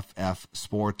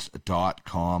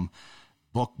uffsports.com.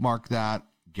 Bookmark that.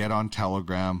 Get on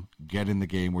Telegram, get in the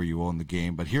game where you own the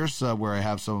game. But here's where I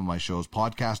have some of my shows,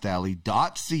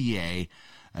 podcastalley.ca.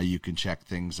 You can check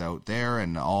things out there,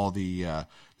 and all the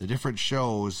different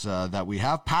shows that we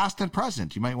have, past and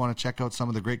present. You might want to check out some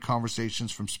of the great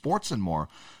conversations from Sports and More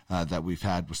that we've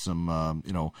had with some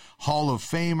Hall of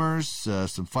Famers,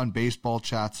 some fun baseball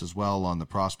chats as well on the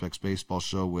Prospects Baseball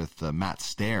Show with Matt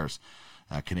Stairs,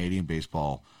 Canadian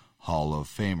Baseball Hall of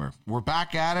Famer. We're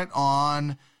back at it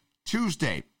on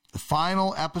Tuesday, the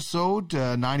final episode,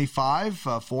 95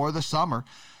 for the summer,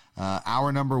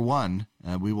 hour number 1.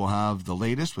 We will have the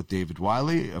latest with David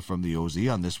Wiley from the OZ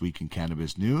on This Week in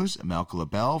Cannabis News, Malcolm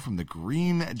LaBelle from the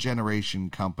Green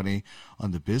Generation Company on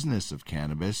the business of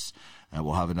cannabis.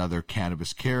 We'll have another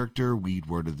cannabis character, weed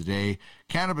word of the day,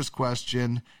 cannabis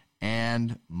question,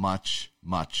 and much,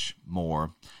 much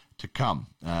more to come.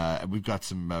 We've got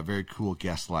some very cool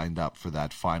guests lined up for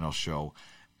that final show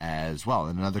as well,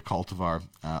 and another cultivar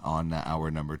on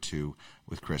hour number 2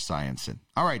 with Chris Ianson.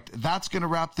 All right, that's going to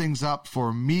wrap things up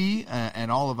for me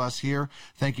and all of us here.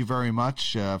 Thank you very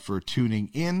much for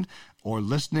tuning in or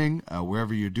listening,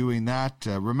 wherever you're doing that.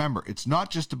 Remember, it's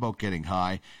not just about getting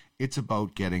high, it's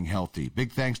about getting healthy.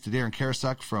 Big thanks to Darren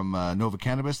Karasiuk from Nova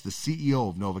Cannabis, the CEO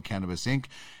of Nova Cannabis Inc.,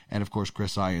 and of course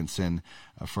Chris Ianson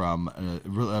from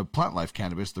Plant Life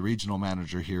Cannabis, the regional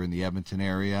manager here in the Edmonton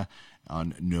area,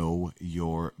 on Know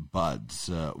Your Buds.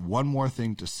 One more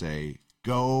thing to say: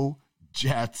 go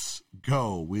Jets,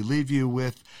 go. We leave you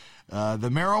with the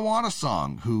Marijuana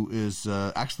Song, who is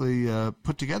actually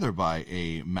put together by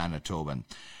a Manitoban.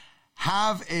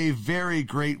 Have a very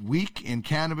great week in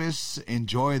cannabis.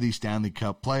 Enjoy the Stanley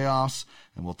Cup playoffs,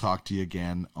 and we'll talk to you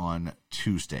again on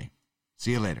Tuesday.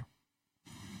 See you later.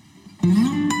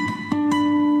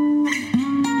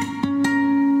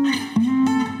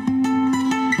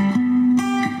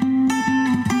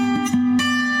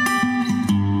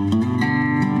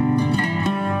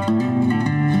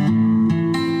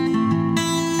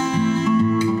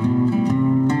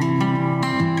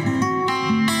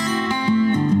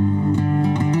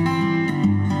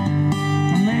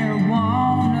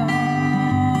 Marijuana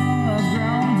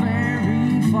grown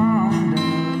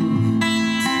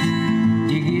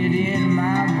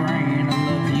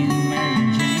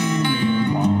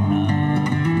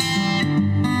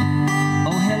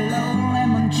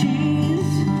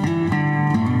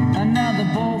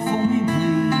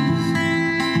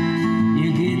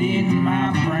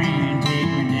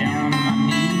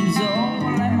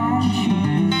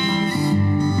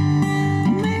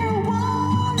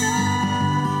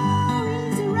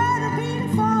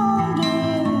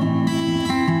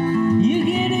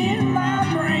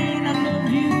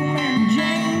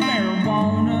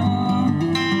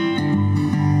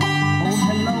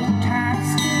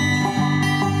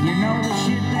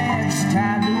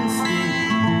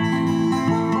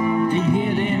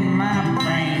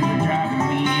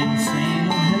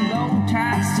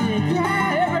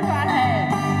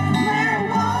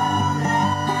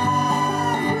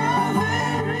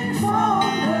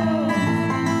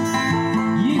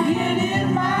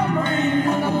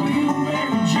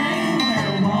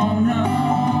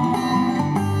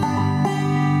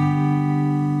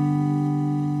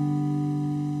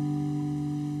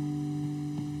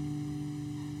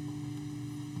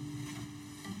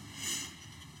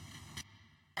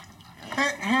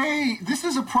Hey, this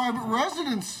is a private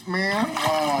residence, man.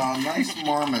 Oh, nice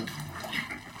marmot.